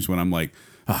many times when I'm like,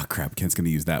 oh crap, Kent's going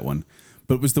to use that one.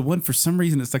 But it was the one, for some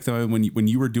reason, it's like the when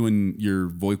you were doing your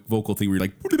vocal thing where you're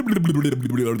like,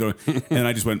 and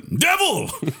I just went, devil!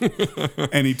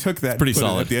 And he took that, Pretty and put it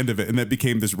solid. at the end of it, and that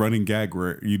became this running gag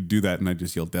where you'd do that, and I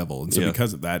just yelled devil. And so Yeah.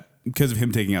 because of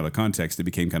him taking out of context, it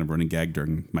became kind of running gag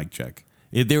during mic check.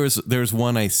 There was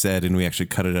one I said, and we actually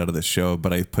cut it out of the show,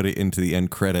 but I put it into the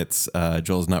end credits.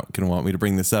 Joel's not going to want me to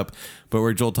bring this up, but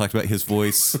where Joel talked about his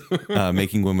voice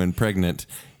making women pregnant,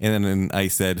 and then I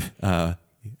said,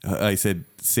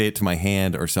 say it to my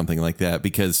hand or something like that,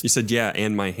 because You said, yeah,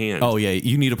 and my hand. oh yeah,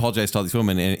 you need to apologize to all these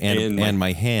women and And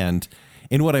my hand.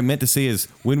 And what I meant to say is,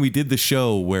 when we did the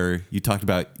show where you talked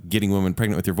about getting women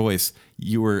pregnant with your voice,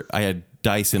 I had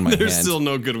dice in my There's hand. still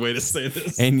no good way to say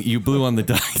this. And you blew on the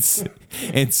dice.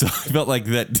 And so I felt like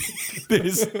that.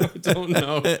 I don't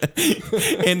know.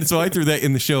 And so I threw that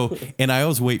in the show. And I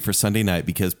always wait for Sunday night,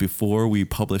 because before we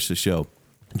publish the show,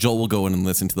 Joel will go in and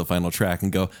listen to the final track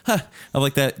and go, huh, I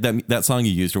like that song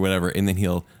you used or whatever. And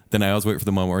then I always wait for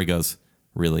the moment where he goes,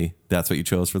 really? That's what you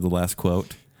chose for the last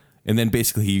quote? And then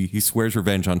basically he swears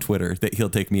revenge on Twitter that he'll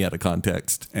take me out of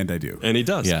context. And I do. And he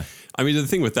does. Yeah. I mean, the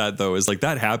thing with that, though, is like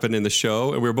that happened in the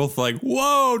show, and we were both like,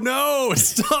 whoa, no,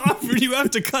 stop. You have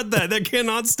to cut that. That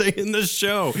cannot stay in the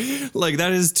show. Like,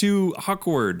 that is too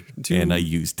awkward. And I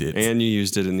used it. And you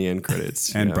used it in the end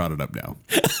credits. And yeah. brought it up now.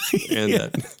 And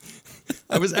that.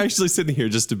 I was actually sitting here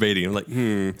just debating. I'm like,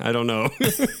 I don't know.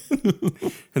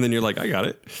 And then you're like, I got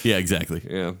it. Yeah, exactly.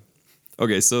 Yeah.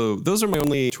 Okay, so those are my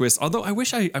only twists. Although I'm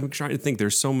trying to think,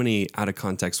 there's so many out of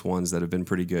context ones that have been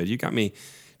pretty good. You got me.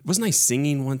 Wasn't I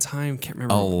singing one time? Can't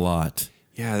remember. A lot.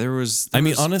 Yeah, there was.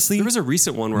 Honestly, there was a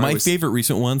recent one where my favorite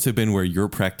recent ones have been where you're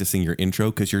practicing your intro,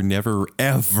 because you're never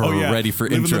ever ready for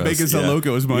Live intros. in the Bacon Cell Yeah.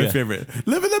 logo is my Yeah. favorite.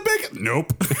 Live in the Bacon.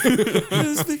 Nope.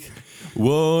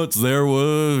 Once there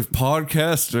were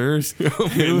podcasters.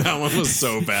 Man, that one was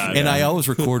so bad. And I always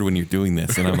record when you're doing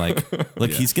this, and I'm like,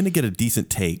 look, he's going to get a decent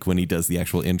take when he does the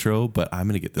actual intro, but I'm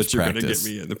going to get this but you're going practice. to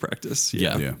get me in the practice.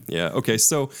 Yeah. Yeah. Okay.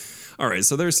 So, all right.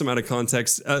 So there's some out of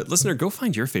context. Listener, go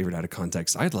find your favorite out of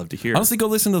context. I'd love to hear. Honestly, go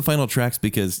listen to the final tracks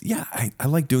because, I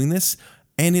like doing this.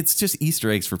 And it's just Easter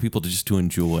eggs for people to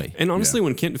enjoy. And honestly,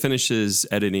 when Kent finishes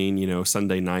editing,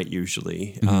 Sunday night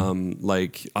usually, I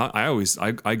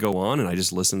go on and I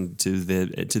just listen to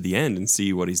the end and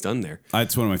see what he's done there.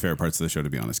 It's one of my favorite parts of the show, to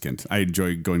be honest, Kent. I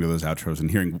enjoy going to those outros and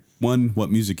hearing,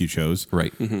 what music you chose.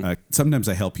 Right. Sometimes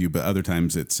I help you, but other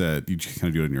times it's you just kind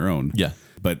of do it on your own. Yeah.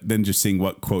 But then just seeing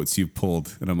what quotes you've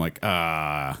pulled, and I'm like,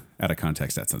 out of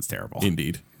context, that sounds terrible.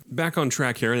 Indeed. Back on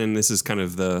track here, and this is kind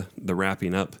of the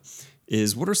wrapping up.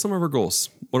 Is what are some of our goals?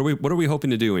 What are we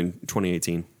hoping to do in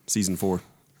 2018, season 4?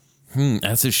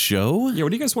 As a show? Yeah,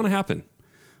 what do you guys want to happen?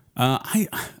 I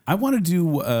want to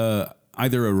do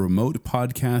either a remote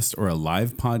podcast or a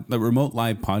remote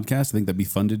live podcast. I think that'd be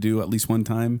fun to do at least one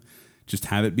time. Just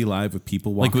have it be live with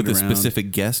people walking Like with around. a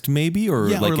specific guest, maybe, or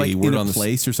Yeah, like or like a word in on a the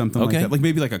place or something Okay. like that. Like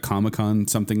maybe like a Comic-Con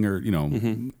something, or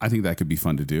I think that could be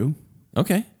fun to do.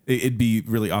 Okay, It'd be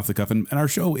really off the cuff, and our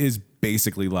show is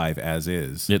basically live as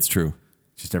is. it's true.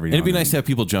 Just every. And it'd be nice to have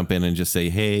people jump in and just say,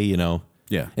 "Hey,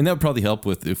 Yeah. And that would probably help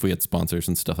with if we had sponsors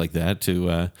and stuff like that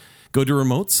to go to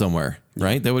remote somewhere,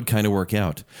 right? That would kind of work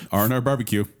out. R&R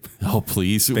Barbecue. Oh,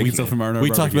 please. Bacon Cell from R&R We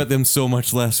talked Barbecue. about them so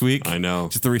much last week. I know.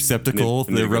 Just the receptacle,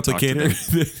 And the they've talked to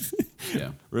replicator.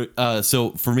 Yeah.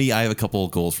 So for me, I have a couple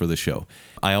of goals for the show.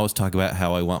 I always talk about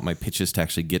how I want my pitches to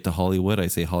actually get to Hollywood. I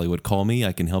say, Hollywood, call me.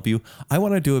 I can help you. I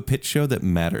want to do a pitch show that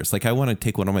matters. Like I want to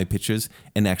take one of my pitches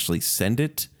and actually send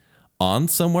it on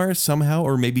somewhere somehow,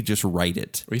 or maybe just write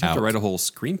it. We'd have to out. write a whole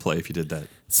screenplay if you did that.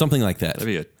 Something like that. That'd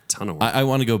be a ton of work. I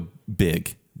want to go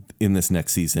big in this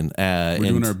next season. We're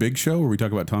doing our big show where we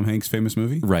talk about Tom Hanks' famous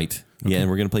movie. Right. Yeah,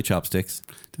 and we're going to play chopsticks.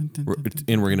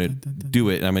 And we're going to do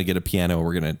it. And I'm going to get a piano. And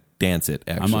we're going to dance it,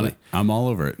 actually. I'm on it. I'm all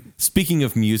over it. Speaking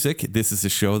of music, this is a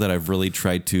show that I've really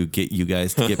tried to get you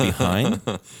guys to get behind.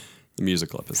 The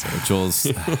musical episode. Joel's,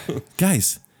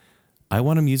 guys, I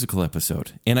want a musical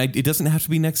episode. And it doesn't have to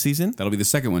be next season. That'll be the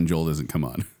second one Joel doesn't come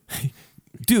on.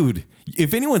 Dude,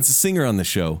 if anyone's a singer on the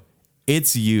show,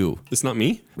 it's you. It's not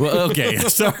me? Well, okay.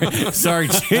 Sorry,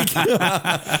 Jake.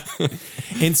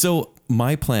 And so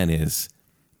my plan is,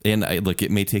 and look, it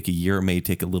may take a year, it may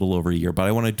take a little over a year, but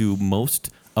I want to do most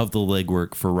of the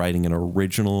legwork for writing an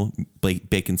original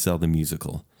Bacon Cell the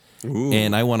musical. Ooh.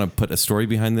 And I want to put a story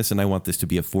behind this, and I want this to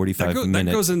be a 45-minute.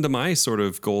 That goes into my sort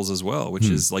of goals as well, which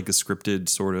is like a scripted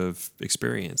sort of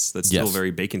experience that's still Yes.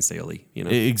 very Bacon Sale-y,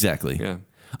 Exactly. Yeah.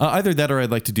 Either that, or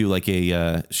I'd like to do like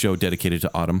a show dedicated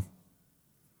to autumn.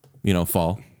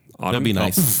 Fall. Autumn? That'd be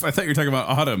nice. I thought you were talking about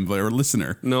Autumn, but a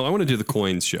listener. No, I want to do the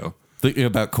coins show.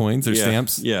 About coins or Yeah,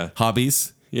 stamps. yeah.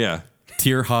 Hobbies. Yeah.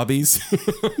 Tier hobbies.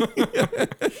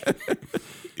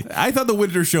 I thought the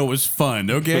winter show was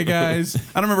fun. Okay, guys.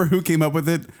 I don't remember who came up with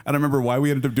it. I don't remember why we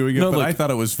ended up doing it, but look, I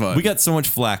thought it was fun. We got so much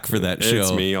flack for that show.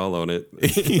 It's me. I'll own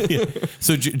it.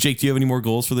 So, Jake, do you have any more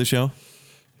goals for the show?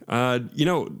 I'd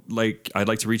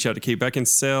like to reach out to Kate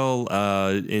Beckinsale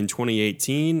in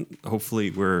 2018.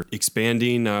 Hopefully, we're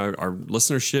expanding our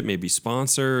listenership, maybe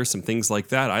sponsor some things like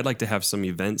that. I'd like to have some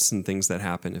events and things that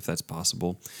happen if that's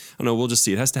possible. I don't know. We'll just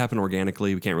see. It has to happen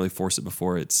organically. We can't really force it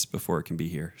before it can be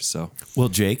here. So, Well,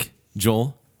 Jake,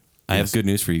 Joel, I have good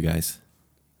news for you guys.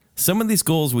 Some of these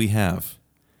goals we have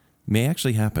may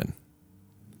actually happen.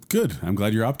 Good. I'm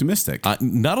glad you're optimistic.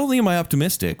 Not only am I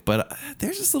optimistic, but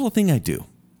there's this little thing I do,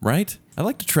 right? I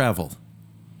like to travel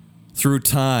through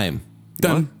time.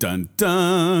 Dun, dun,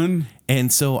 dun.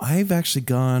 And so I've actually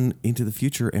gone into the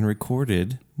future and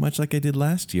recorded, much like I did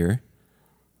last year,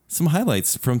 some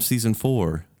highlights from season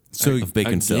 4 of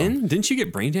Bacon Cell. again, didn't you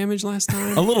get brain damage last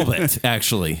time? A little bit,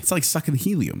 actually. It's like sucking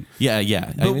helium.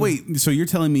 Yeah. But wait, so you're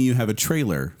telling me you have a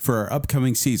trailer for our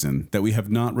upcoming season that we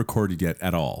have not recorded yet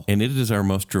at all? And it is our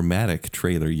most dramatic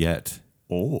trailer yet.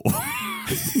 Oh,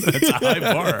 that's a high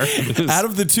bar. Out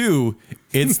of the two,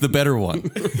 it's the better one.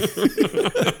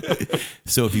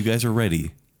 So if you guys are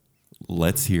ready,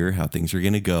 let's hear how things are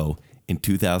going to go in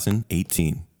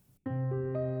 2018.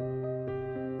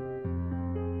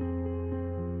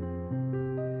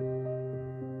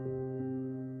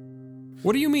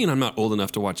 What do you mean I'm not old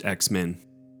enough to watch X-Men?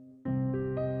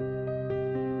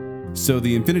 So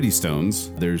the Infinity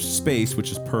Stones, there's space,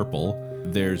 which is purple.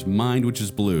 There's mind, which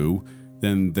is blue.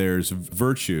 Then there's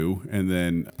virtue, and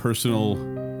then personal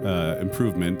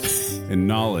improvement and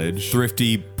knowledge.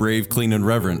 Thrifty, brave, clean, and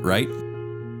reverent, right?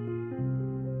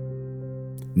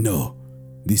 No,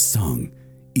 this song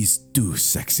is too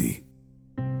sexy.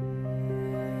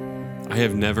 I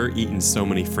have never eaten so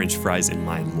many French fries in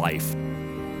my life.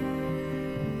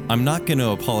 I'm not going to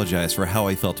apologize for how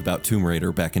I felt about Tomb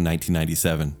Raider back in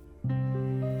 1997.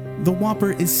 The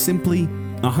Whopper is simply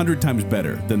 100 times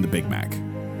better than the Big Mac.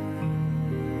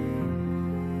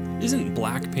 Isn't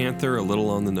Black Panther a little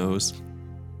on the nose?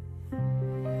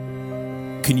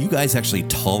 Can you guys actually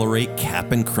tolerate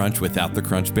Cap'n Crunch without the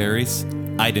Crunch Berries?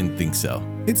 I didn't think so.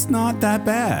 It's not that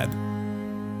bad.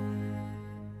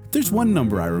 There's one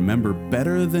number I remember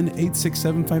better than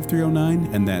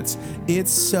 8675309, and that's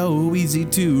it's so easy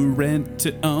to rent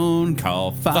to own.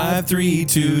 Call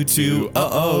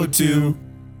 5322002.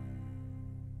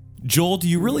 Joel, do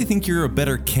you really think you're a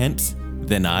better Kent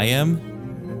than I am?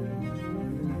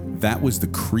 That was the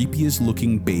creepiest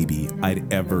looking baby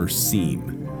I'd ever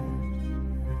seen.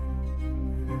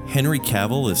 Henry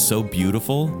Cavill is so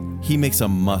beautiful, he makes a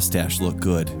mustache look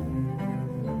good.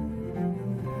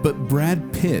 But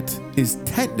Brad Pitt is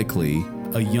technically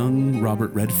a young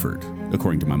Robert Redford,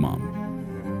 according to my mom.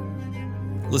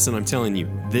 Listen, I'm telling you,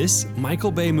 this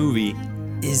Michael Bay movie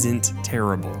isn't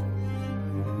terrible.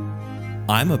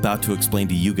 I'm about to explain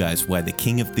to you guys why The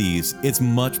King of Thieves is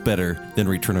much better than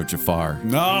Return of Jafar.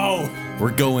 No!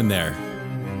 We're going there.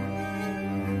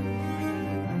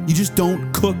 You just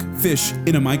don't cook fish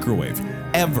in a microwave.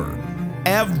 Ever.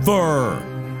 Ever!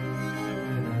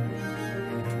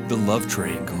 The love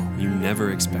triangle you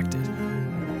never expected.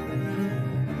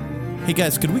 Hey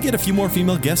guys, could we get a few more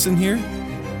female guests in here?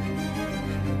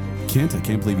 Kent, I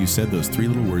can't believe you said those 3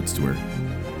 little words to her.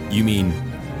 You mean,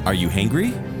 are you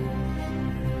hangry?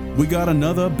 We got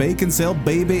another bacon sale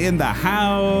baby in the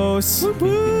house. Whoop,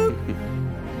 whoop.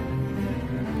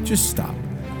 Just stop.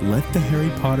 Let the Harry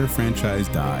Potter franchise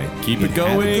die. Keep it had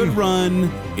going. a good run.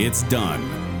 It's done.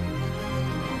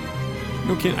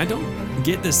 No, Ken, I don't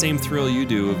get the same thrill you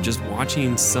do of just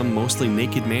watching some mostly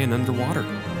naked man underwater.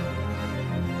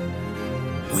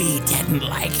 We didn't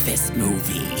like this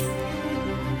movie.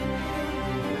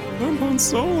 I'm Han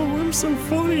Solo, I'm so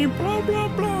funny, blah, blah,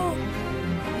 blah.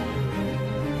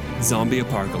 Zombie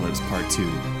Apocalypse Part 2,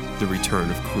 The Return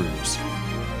of Cruz.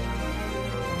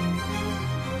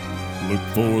 Look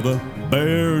for the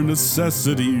bare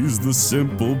necessities, the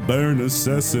simple bare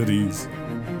necessities.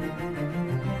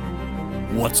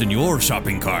 What's in your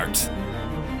shopping cart?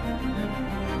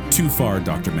 Too far,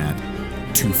 Dr. Matt.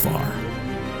 Too far.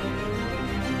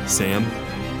 Sam,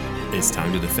 it's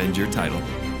time to defend your title.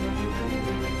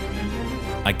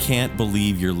 I can't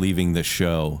believe you're leaving the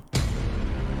show.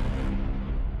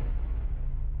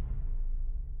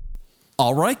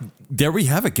 All right, there we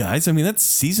have it, guys. I mean, that's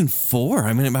season 4.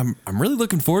 I mean, I'm really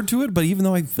looking forward to it, but even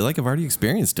though I feel like I've already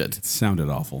experienced it. It sounded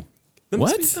awful.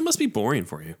 What? That must be boring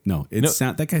for you. No,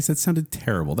 that guy said sounded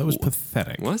terrible. That was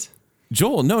pathetic. What?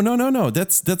 Joel, no.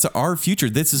 That's our future.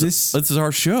 This is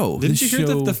our show. Didn't you hear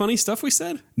show- the funny stuff we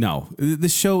said? No, the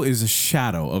show is a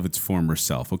shadow of its former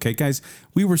self. Okay, guys,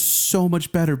 we were so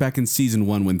much better back in season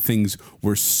 1 when things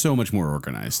were so much more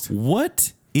organized.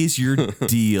 What is your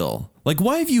deal? Like,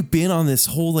 why have you been on this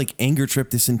whole like anger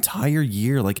trip this entire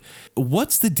year? Like,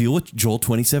 what's the deal with Joel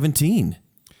 2017?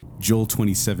 Joel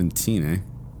 2017, eh?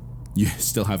 You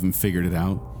still haven't figured it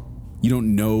out? You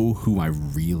don't know who I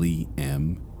really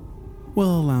am?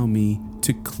 Well, allow me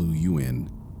to clue you in.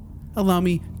 Allow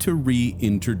me to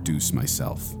reintroduce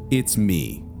myself. It's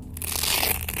me.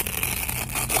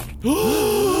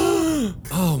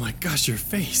 Oh my gosh, your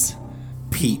face.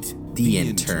 Pete, the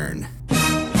intern.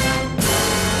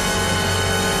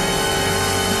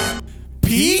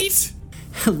 Pete?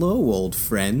 Hello, old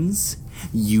friends.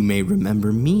 You may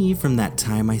remember me from that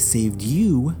time I saved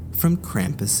you from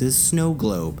Krampus's snow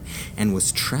globe and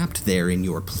was trapped there in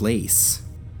your place.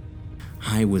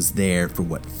 I was there for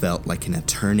what felt like an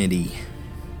eternity,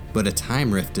 but a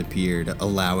time rift appeared,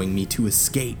 allowing me to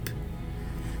escape.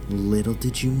 Little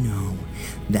did you know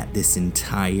that this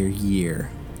entire year,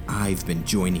 I've been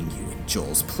joining you in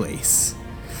Joel's place.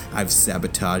 I've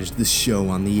sabotaged the show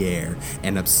on the air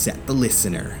and upset the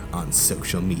listener on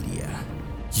social media.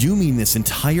 You mean this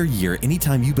entire year,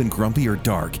 anytime you've been grumpy or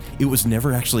dark, it was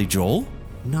never actually Joel?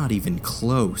 Not even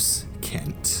close,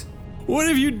 Kent. What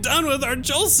have you done with our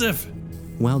Joseph?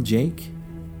 Well, Jake,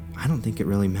 I don't think it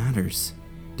really matters.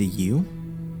 Do you?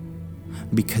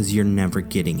 Because you're never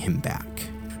getting him back.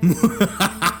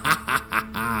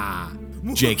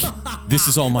 Jake, this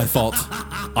is all my fault.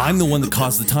 I'm the one that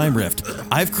caused the time rift.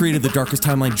 I've created the darkest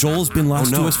timeline. Joel's been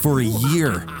lost to us for a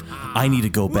year. I need to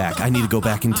go back. I need to go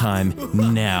back in time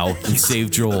now and save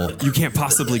Joel. You can't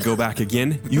possibly go back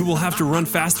again. You will have to run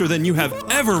faster than you have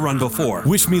ever run before.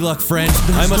 Wish me luck, friend.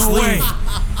 I must no leave.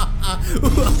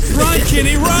 Run,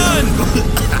 Kenny, run!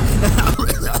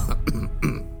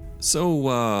 So,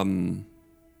 I'm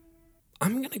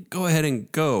gonna go ahead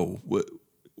and go.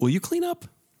 Will you clean up?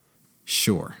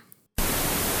 Sure.